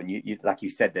with people, and you like you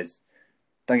said,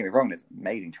 don't get me wrong, there's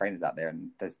amazing trainers out there,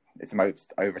 and it's the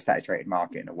most oversaturated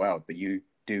market in the world, but you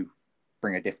do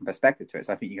bring a different perspective to it.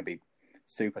 So I think you can be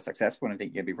super successful, and I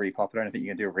think you can be really popular, and I think you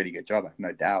can do a really good job. I have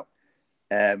no doubt.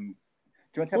 Do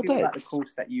you want to tell Well, people about the thanks.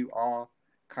 course that you are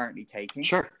currently taking?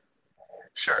 Sure.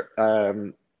 Sure.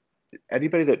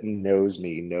 Anybody that knows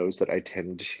me knows that I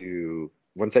tend to,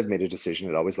 once I've made a decision,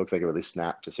 it always looks like a really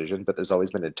snap decision, but there's always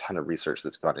been a ton of research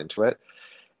that's gone into it.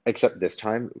 Except this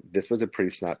time, this was a pretty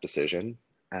snap decision.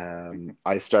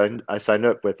 I signed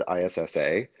up with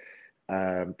ISSA,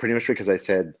 pretty much because I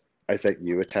sent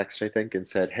you a text, I think, and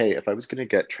said, hey, if I was going to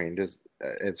get trained as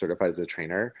and certified as a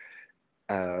trainer,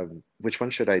 which one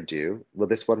should I do? Will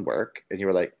this one work? And you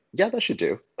were like, yeah, that should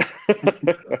do.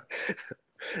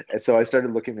 And so I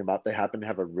started looking them up. They happen to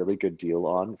have a really good deal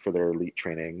on for their elite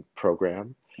training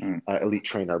program, Mm. elite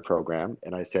trainer program.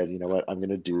 And I said, you know what, I'm going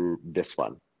to do this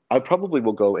one. I probably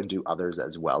will go and do others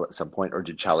as well at some point, or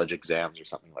do challenge exams or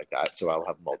something like that. So I'll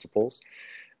have multiples.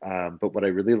 But what I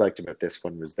really liked about this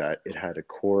one was that it had a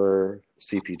core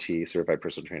CPT, certified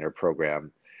personal trainer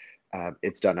program.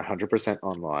 It's done 100%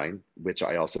 online, which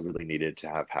I also really needed to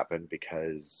have happen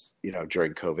because,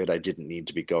 during COVID, I didn't need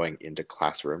to be going into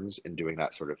classrooms and doing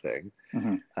that sort of thing.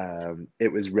 Mm-hmm.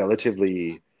 It was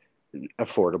relatively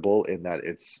affordable in that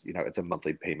it's a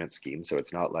monthly payment scheme. So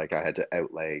it's not like I had to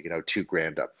outlay,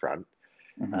 $2,000 up front.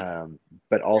 Mm-hmm.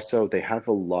 But also they have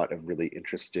a lot of really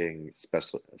interesting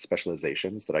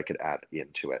specializations that I could add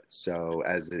into it. So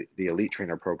as the elite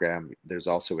trainer program, there's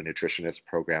also a nutritionist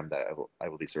program that I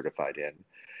will be certified in,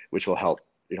 which will help,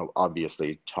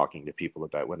 obviously talking to people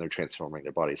about when they're transforming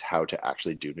their bodies, how to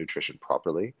actually do nutrition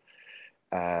properly.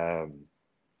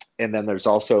 And then there's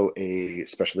also a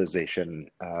specialization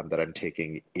that I'm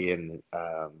taking in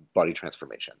body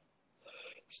transformation.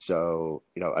 So,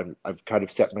 I've kind of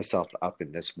set myself up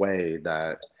in this way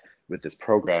that with this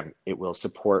program, it will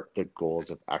support the goals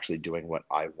of actually doing what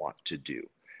I want to do,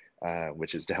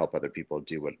 which is to help other people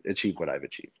achieve what I've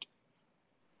achieved.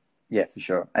 Yeah, for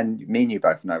sure. And me and you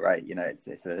both know, right?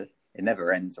 It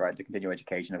never ends, right? The continual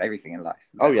education of everything in life,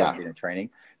 Oh let alone yeah, being a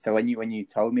training. So when you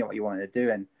told me what you wanted to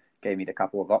do and gave me the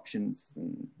couple of options,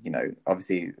 and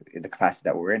obviously the capacity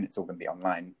that we're in, it's all going to be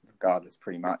online regardless,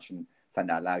 pretty much, and something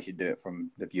that allows you to do it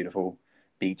from the beautiful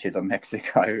beaches of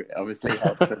Mexico obviously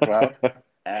helps as well.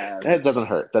 that doesn't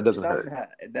hurt. That It doesn't does hurt. hurt.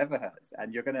 It never hurts,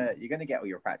 and you're gonna get all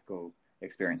your practical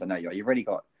experience. I know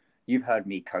you've heard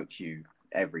me coach you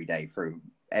every day through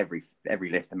every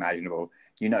lift imaginable.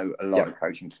 You know a lot Yep, of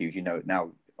coaching cues. You know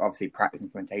now, obviously, practice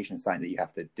implementation is something that you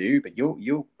have to do, but you'll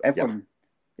yep,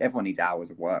 everyone needs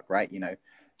hours of work, right?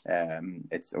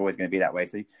 It's always going to be that way.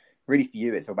 So really, for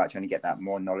you, it's all about trying to get that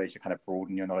more knowledge to kind of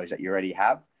broaden your knowledge that you already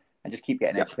have, and just keep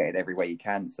getting yep. educated every way you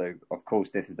can. So, of course,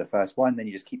 this is the first one. Then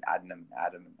you just keep adding them,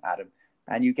 add them, add them,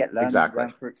 and you get Exactly.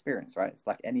 learn through experience, right? It's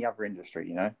like any other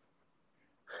industry.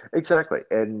 Exactly.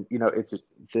 And it's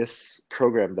this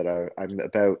program that I'm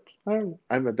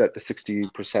about the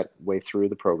 60% way through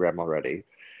the program already.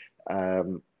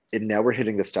 Um, and now we're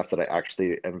hitting the stuff that I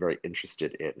actually am very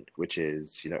interested in, which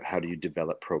is, how do you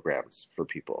develop programs for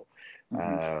people?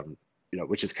 Mm-hmm.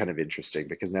 Which is kind of interesting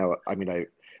because now, I mean,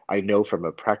 I know from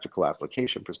a practical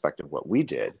application perspective what we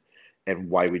did and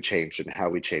why we changed and how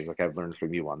we changed. Like I've learned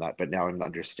from you on that, but now I'm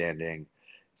understanding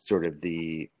sort of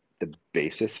the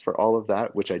basis for all of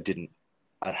that, which I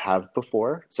have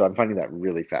before. So I'm finding that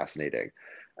really fascinating.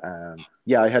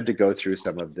 Yeah, I had to go through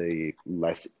some of the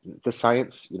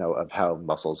science, of how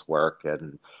muscles work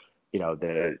and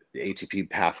the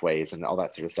ATP pathways and all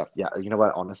that sort of stuff. Yeah, you know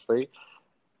what? Honestly,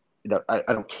 I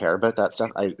don't care about that stuff.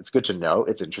 It's good to know.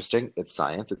 It's interesting. It's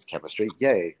science. It's chemistry.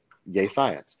 Yay, yay,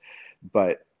 science.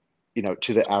 But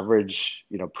to the average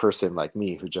person like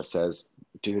me who just says,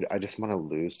 "Dude, I just want to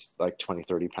lose like 20,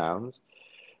 30 pounds,"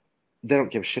 they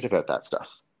don't give a shit about that stuff.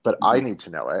 But I Mm-hmm. need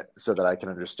to know it so that I can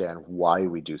understand why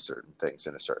we do certain things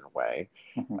in a certain way.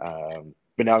 Mm-hmm.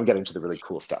 But now I'm getting to the really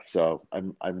cool stuff, so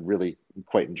I'm really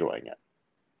quite enjoying it.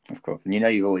 Of course, and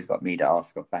you've always got me to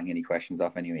ask or bang any questions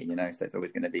off anyway. So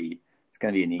it's going to be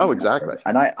an Oh, easy exactly. method,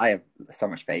 and I have so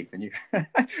much faith in you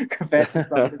compared to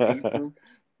some of the people.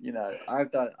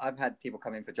 I've had people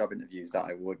come in for job interviews that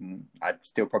I'd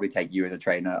still probably take you as a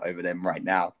trainer over them right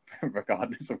now,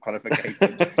 regardless of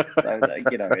qualification.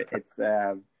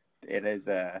 So it is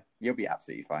you'll be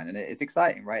absolutely fine, and it's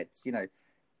exciting, right?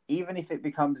 Even if it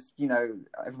becomes,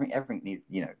 everything needs,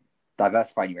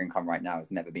 diversifying your income right now has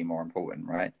never been more important,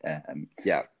 right?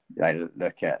 Yeah, I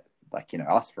look at, like,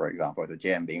 us, for example, as a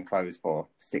gym being closed for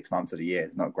 6 months of the year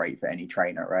is not great for any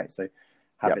trainer, right? So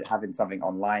yeah, having something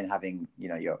online, having,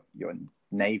 your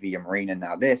Navy, your Marine, and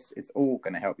now this, it's all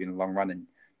going to help you in the long run. And,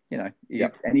 yeah.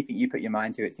 anything you put your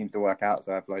mind to, it seems to work out.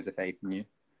 So I have loads of faith in you.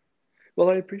 Well,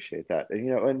 I appreciate that.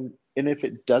 And and if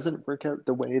it doesn't work out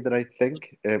the way that I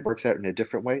think, and it works out in a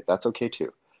different way, that's okay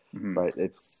too. Mm-hmm. But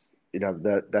it's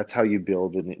that's how you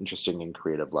build an interesting and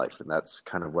creative life, and that's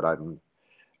kind of what I'm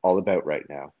all about right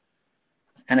now.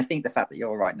 And I think the fact that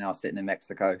you're right now sitting in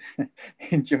Mexico,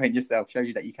 enjoying yourself, shows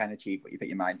you that you can achieve what you put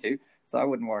your mind to. So I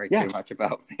wouldn't worry too Yeah. much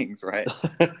about things, right?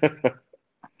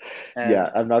 Yeah,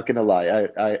 Um, I'm not gonna lie.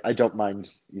 I don't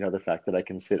mind, the fact that I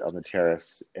can sit on the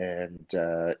terrace and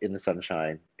in the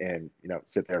sunshine and,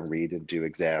 sit there and read and do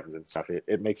exams and stuff.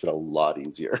 It makes it a lot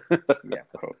easier. yeah,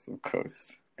 of course, of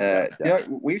course. Yeah, yeah.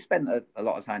 We've spent a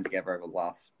lot of time together over the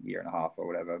last year and a half or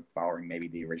whatever, barring maybe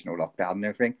the original lockdown and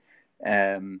everything.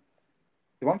 Um,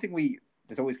 the one thing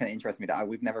that's always kind of interested me that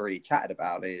we've never really chatted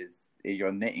about is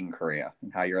your knitting career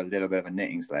and how you're a little bit of a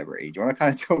knitting celebrity. Do you want to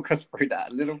kind of talk us through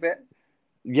that a little bit?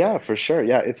 Yeah, for sure.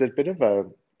 Yeah, it's a bit of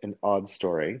an odd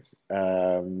story.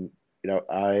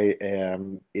 I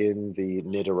am in the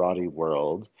Nidorati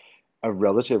world, a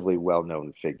relatively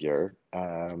well-known figure.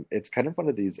 It's kind of one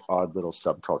of these odd little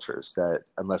subcultures that,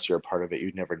 unless you're a part of it,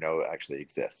 you'd never know actually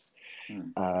exists.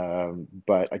 Mm.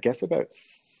 But I guess about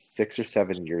 6 or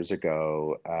 7 years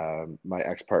ago, my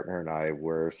ex-partner and I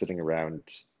were sitting around,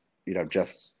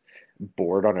 just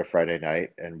bored on a Friday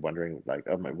night and wondering, like,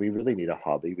 oh my, we really need a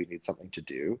hobby. We need something to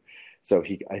do. So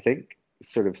I think,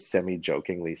 sort of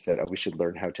semi-jokingly said, "Oh, we should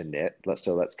learn how to knit. Let's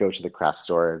go to the craft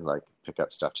store and like pick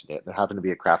up stuff to knit." There happened to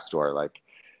be a craft store like,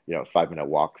 5-minute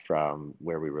walk from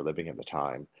where we were living at the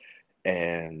time.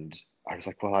 And I was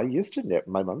like, "Well, I used to knit.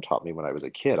 My mom taught me when I was a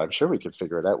kid. I'm sure we could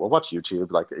figure it out. We'll watch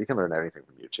YouTube. Like you can learn anything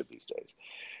from YouTube these days."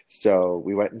 So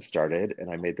we went and started, and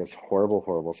I made this horrible,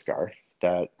 horrible scarf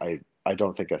that I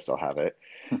don't think I still have it.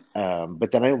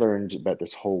 But then I learned about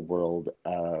this whole world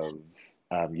of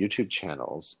YouTube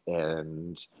channels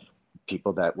and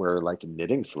people that were like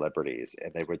knitting celebrities,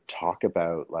 and they would talk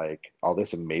about like all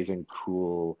this amazing,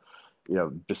 cool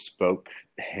bespoke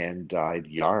hand-dyed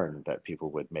yarn that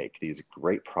people would make these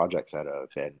great projects out of,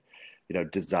 and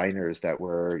designers that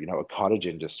were a cottage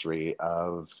industry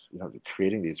of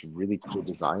creating these really cool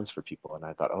designs for people. And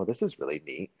I thought, oh, this is really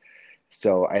neat.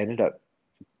 So I ended up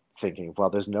thinking, well,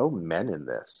 there's no men in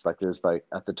this. Like, there's like,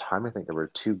 at the time, I think there were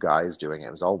two guys doing it.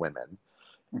 It was all women.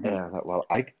 Hmm. And I thought, well,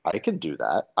 I can do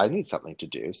that. I need something to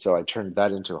do. So I turned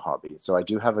that into a hobby. So I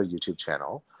do have a YouTube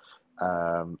channel.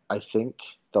 I think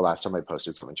the last time I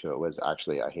posted something to it was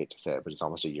actually, I hate to say it, but it's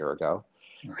almost a year ago.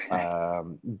 Okay.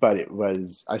 But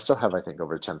I still have, I think,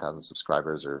 over 10,000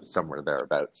 subscribers or somewhere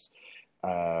thereabouts,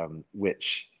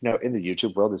 which, in the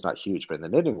YouTube world is not huge, but in the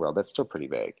knitting world, that's still pretty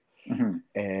big. Hmm.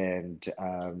 And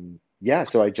yeah,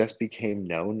 so I just became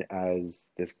known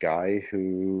as this guy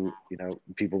who,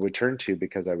 people would turn to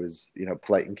because I was,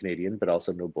 polite and Canadian, but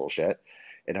also no bullshit.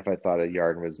 And if I thought a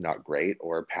yarn was not great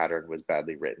or a pattern was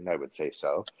badly written, I would say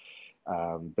so.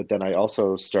 But then I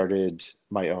also started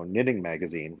my own knitting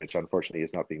magazine, which unfortunately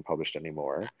is not being published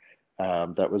anymore.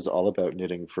 That was all about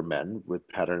knitting for men with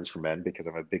patterns for men because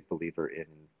I'm a big believer in,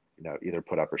 either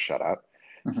put up or shut up.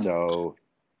 Hmm. So,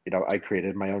 I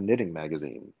created my own knitting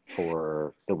magazine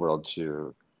for the world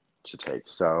to take.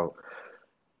 So,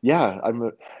 yeah,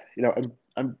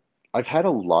 I've had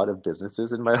a lot of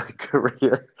businesses in my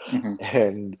career, Hmm.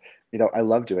 and I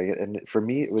love doing it. And for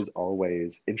me, it was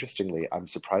always, interestingly, I'm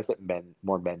surprised that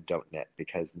more men don't knit,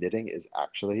 because knitting is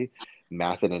actually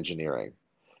math and engineering,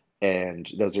 and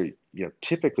those are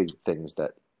typically things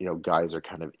that guys are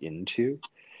kind of into.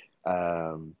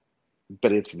 Um,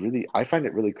 but it's really, I find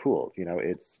it really cool.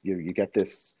 It's you get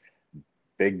this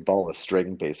big ball of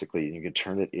string basically, and you can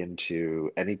turn it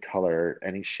into any color,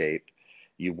 any shape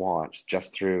you want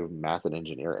just through math and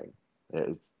engineering.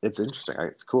 It's interesting.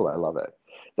 It's cool. I love it.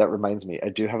 That reminds me, I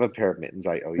do have a pair of mittens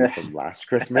I owe you from last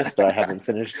Christmas that I haven't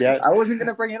finished yet. I wasn't going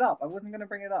to bring it up. I wasn't going to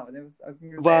bring it up. I was going to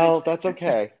say Well, anything. that's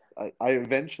okay. I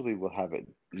eventually will have it,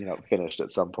 finished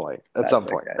at some point. At That's some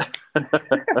point.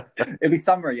 okay. It'll be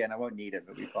summer again. I won't need it.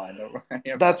 It'll be fine. Don't worry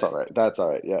about That's it. all right. That's all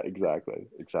right. Yeah, exactly.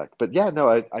 Exactly. But yeah, no,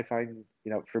 I find,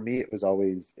 for me, it was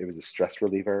a stress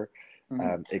reliever.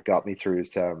 Hmm. It got me through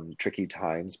some tricky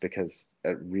times because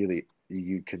it really,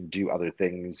 you can do other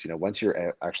things. Once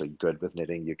you're actually good with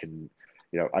knitting, you can,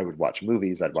 I would watch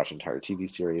movies, I'd watch entire TV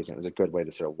series, and it was a good way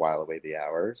to sort of while away the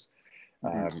hours.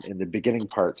 Hmm. In the beginning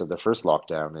parts of the first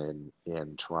lockdown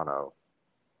in Toronto,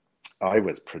 I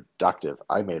was productive.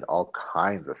 I made all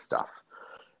kinds of stuff,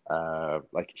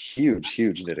 like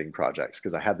huge knitting projects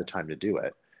because I had the time to do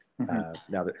it. Hmm.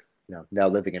 Now that now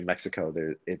living in Mexico,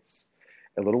 it's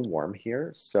a little warm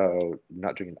here, so I'm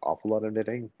not doing an awful lot of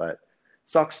knitting, but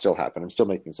socks still happen. I'm still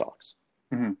making socks.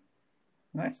 Hmm.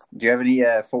 Nice. Do you have any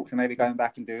thoughts on maybe going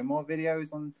back and doing more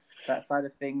videos on that side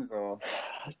of things, or?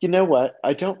 You know what?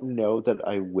 I don't know that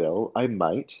I will. I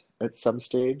might at some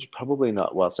stage, probably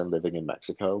not whilst I'm living in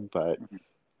Mexico, but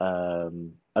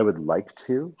Mhm. I would like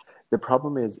to. The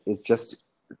problem is just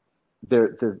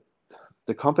the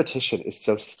the competition is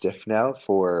so stiff now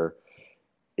for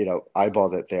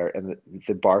eyeballs out there, and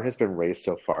the bar has been raised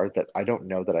so far that I don't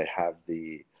know that I have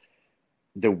the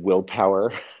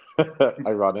willpower,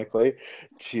 ironically,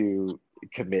 to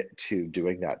commit to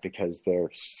doing that because they're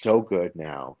so good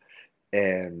now.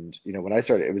 And when I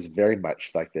started, it was very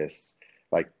much like this,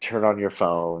 like turn on your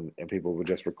phone and people would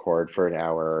just record for an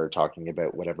hour talking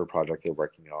about whatever project they're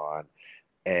working on.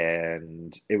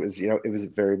 And it was, it was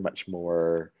very much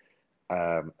more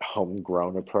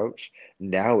homegrown approach.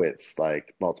 Now it's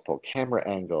like multiple camera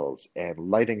angles and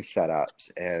lighting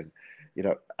setups, and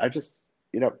I just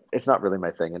it's not really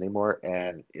my thing anymore.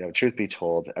 And truth be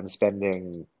told, I'm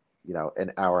spending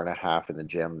an hour and a half in the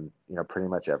gym, pretty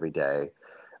much every day.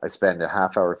 I spend a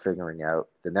half hour figuring out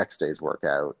the next day's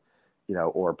workout,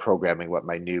 or programming what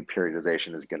my new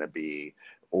periodization is going to be,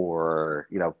 or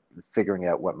figuring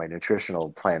out what my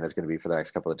nutritional plan is going to be for the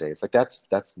next couple of days. Like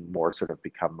that's more sort of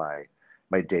become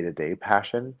my day-to-day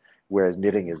passion, whereas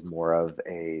knitting is more of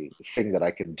a thing that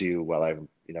I can do while I'm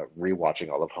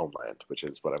rewatching all of Homeland, which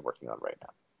is what I'm working on right now.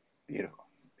 Beautiful,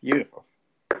 beautiful.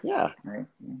 Yeah. Right.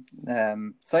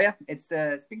 So yeah, it's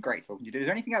been great talking to you. Is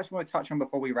there anything else you want to touch on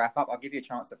before we wrap up? I'll give you a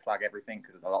chance to plug everything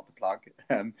because there's a lot to plug.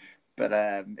 But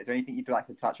is there anything you'd like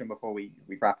to touch on before we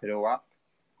wrap it all up?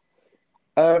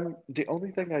 The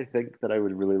only thing I think that I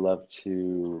would really love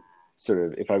to sort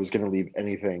of, if I was going to leave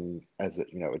anything as a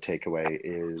takeaway,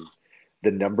 is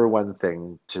the number one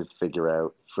thing to figure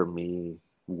out for me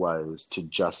was to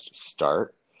just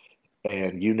start.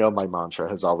 And my mantra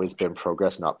has always been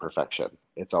progress, not perfection.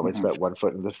 It's always Hmm. about one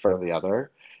foot in the front of the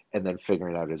other, and then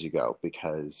figuring it out as you go.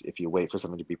 Because if you wait for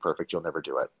something to be perfect, you'll never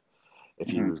do it.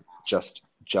 If you just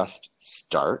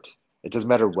start, it doesn't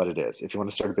matter what it is. If you want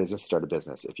to start a business, start a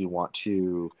business. If you want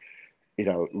to,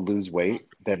 lose weight,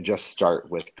 then just start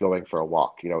with going for a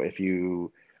walk. If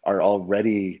you are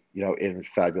already, in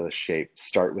fabulous shape,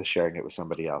 start with sharing it with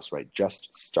somebody else, right?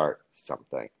 Just start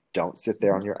something. Don't sit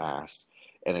there on your ass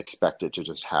and expect it to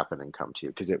just happen and come to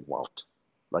you, because it won't.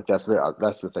 Like that's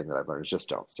the thing that I've learned, is just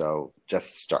don't. So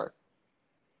just start.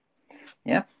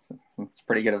 Yeah, it's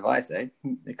pretty good advice, eh?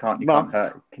 It can't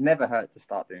hurt. It can never hurt to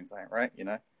start doing something, right?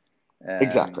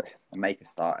 Exactly. And make a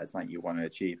start as something you want to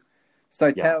achieve.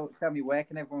 So tell me, where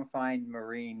can everyone find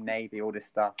Marine, Navy, all this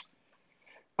stuff?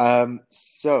 Navy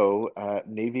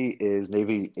is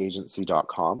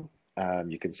navyagency.com.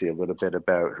 You can see a little bit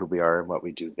about who we are and what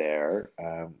we do there.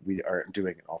 We aren't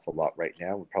doing an awful lot right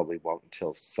now. We probably won't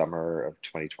until summer of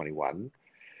 2021.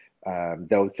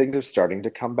 Though things are starting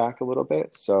to come back a little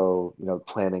bit. So,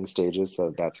 planning stages,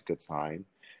 so that's a good sign.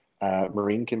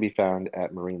 Marine can be found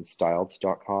at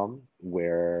marinestyled.com,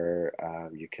 where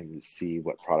you can see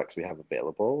what products we have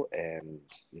available and,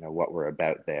 what we're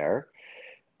about there.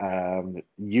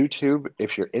 YouTube,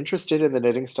 if you're interested in the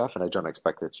knitting stuff, and I don't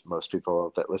expect that most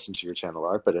people that listen to your channel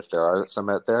are, but if there are some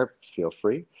out there, feel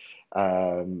free.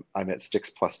 I'm at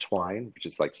Sticks Plus Twine, which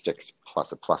is like sticks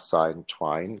plus a plus sign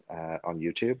twine on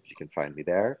YouTube. You can find me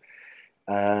there.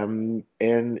 And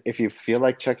if you feel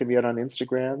like checking me out on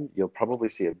Instagram, you'll probably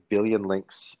see a billion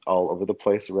links all over the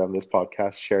place around this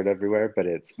podcast shared everywhere, but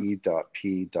it's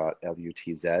e.p.lutz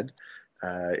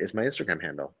is my Instagram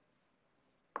handle.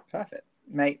 Perfect.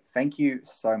 Mate, thank you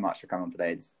so much for coming on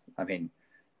today.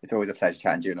 It's always a pleasure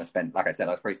chatting to you, and I've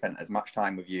probably spent as much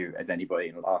time with you as anybody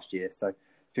in the last year. So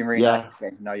it's been really nice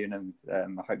getting to know you, and I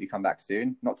hope you come back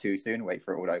soon. Not too soon. Wait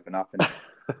for it all to open up, and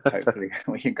hopefully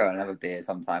we can go and have a beer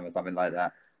sometime or something like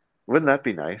that. Wouldn't that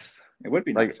be nice? It would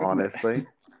be nice, like, honestly.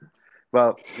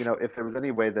 Well, if there was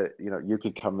any way that, you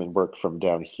could come and work from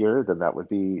down here, then that would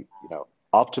be,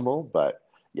 optimal. But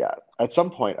yeah, at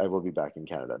some point I will be back in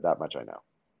Canada. That much I know.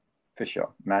 For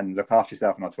sure. Man, look after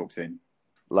yourself, and I'll talk soon.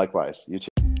 Likewise. You too.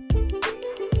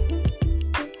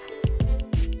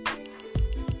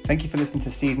 Thank you for listening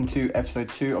to Season 2, Episode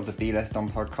 2 of the Be Less Done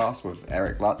podcast with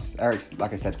Eric Lutz. Eric's,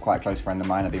 like I said, quite a close friend of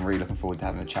mine. I've been really looking forward to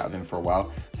having a chat with him for a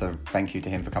while. So thank you to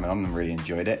him for coming on, and really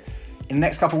enjoyed it. In the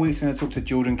next couple of weeks, I'm going to talk to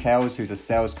Jordan Kells, who's a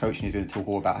sales coach, and he's going to talk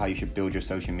all about how you should build your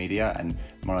social media and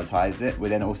monetize it. We're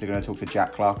then also going to talk to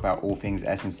Jack Clark about all things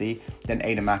S&C. Then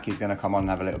Ada Mackey is going to come on and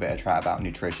have a little bit of chat about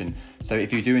nutrition. So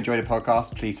if you do enjoy the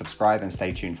podcast, please subscribe and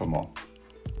stay tuned for more.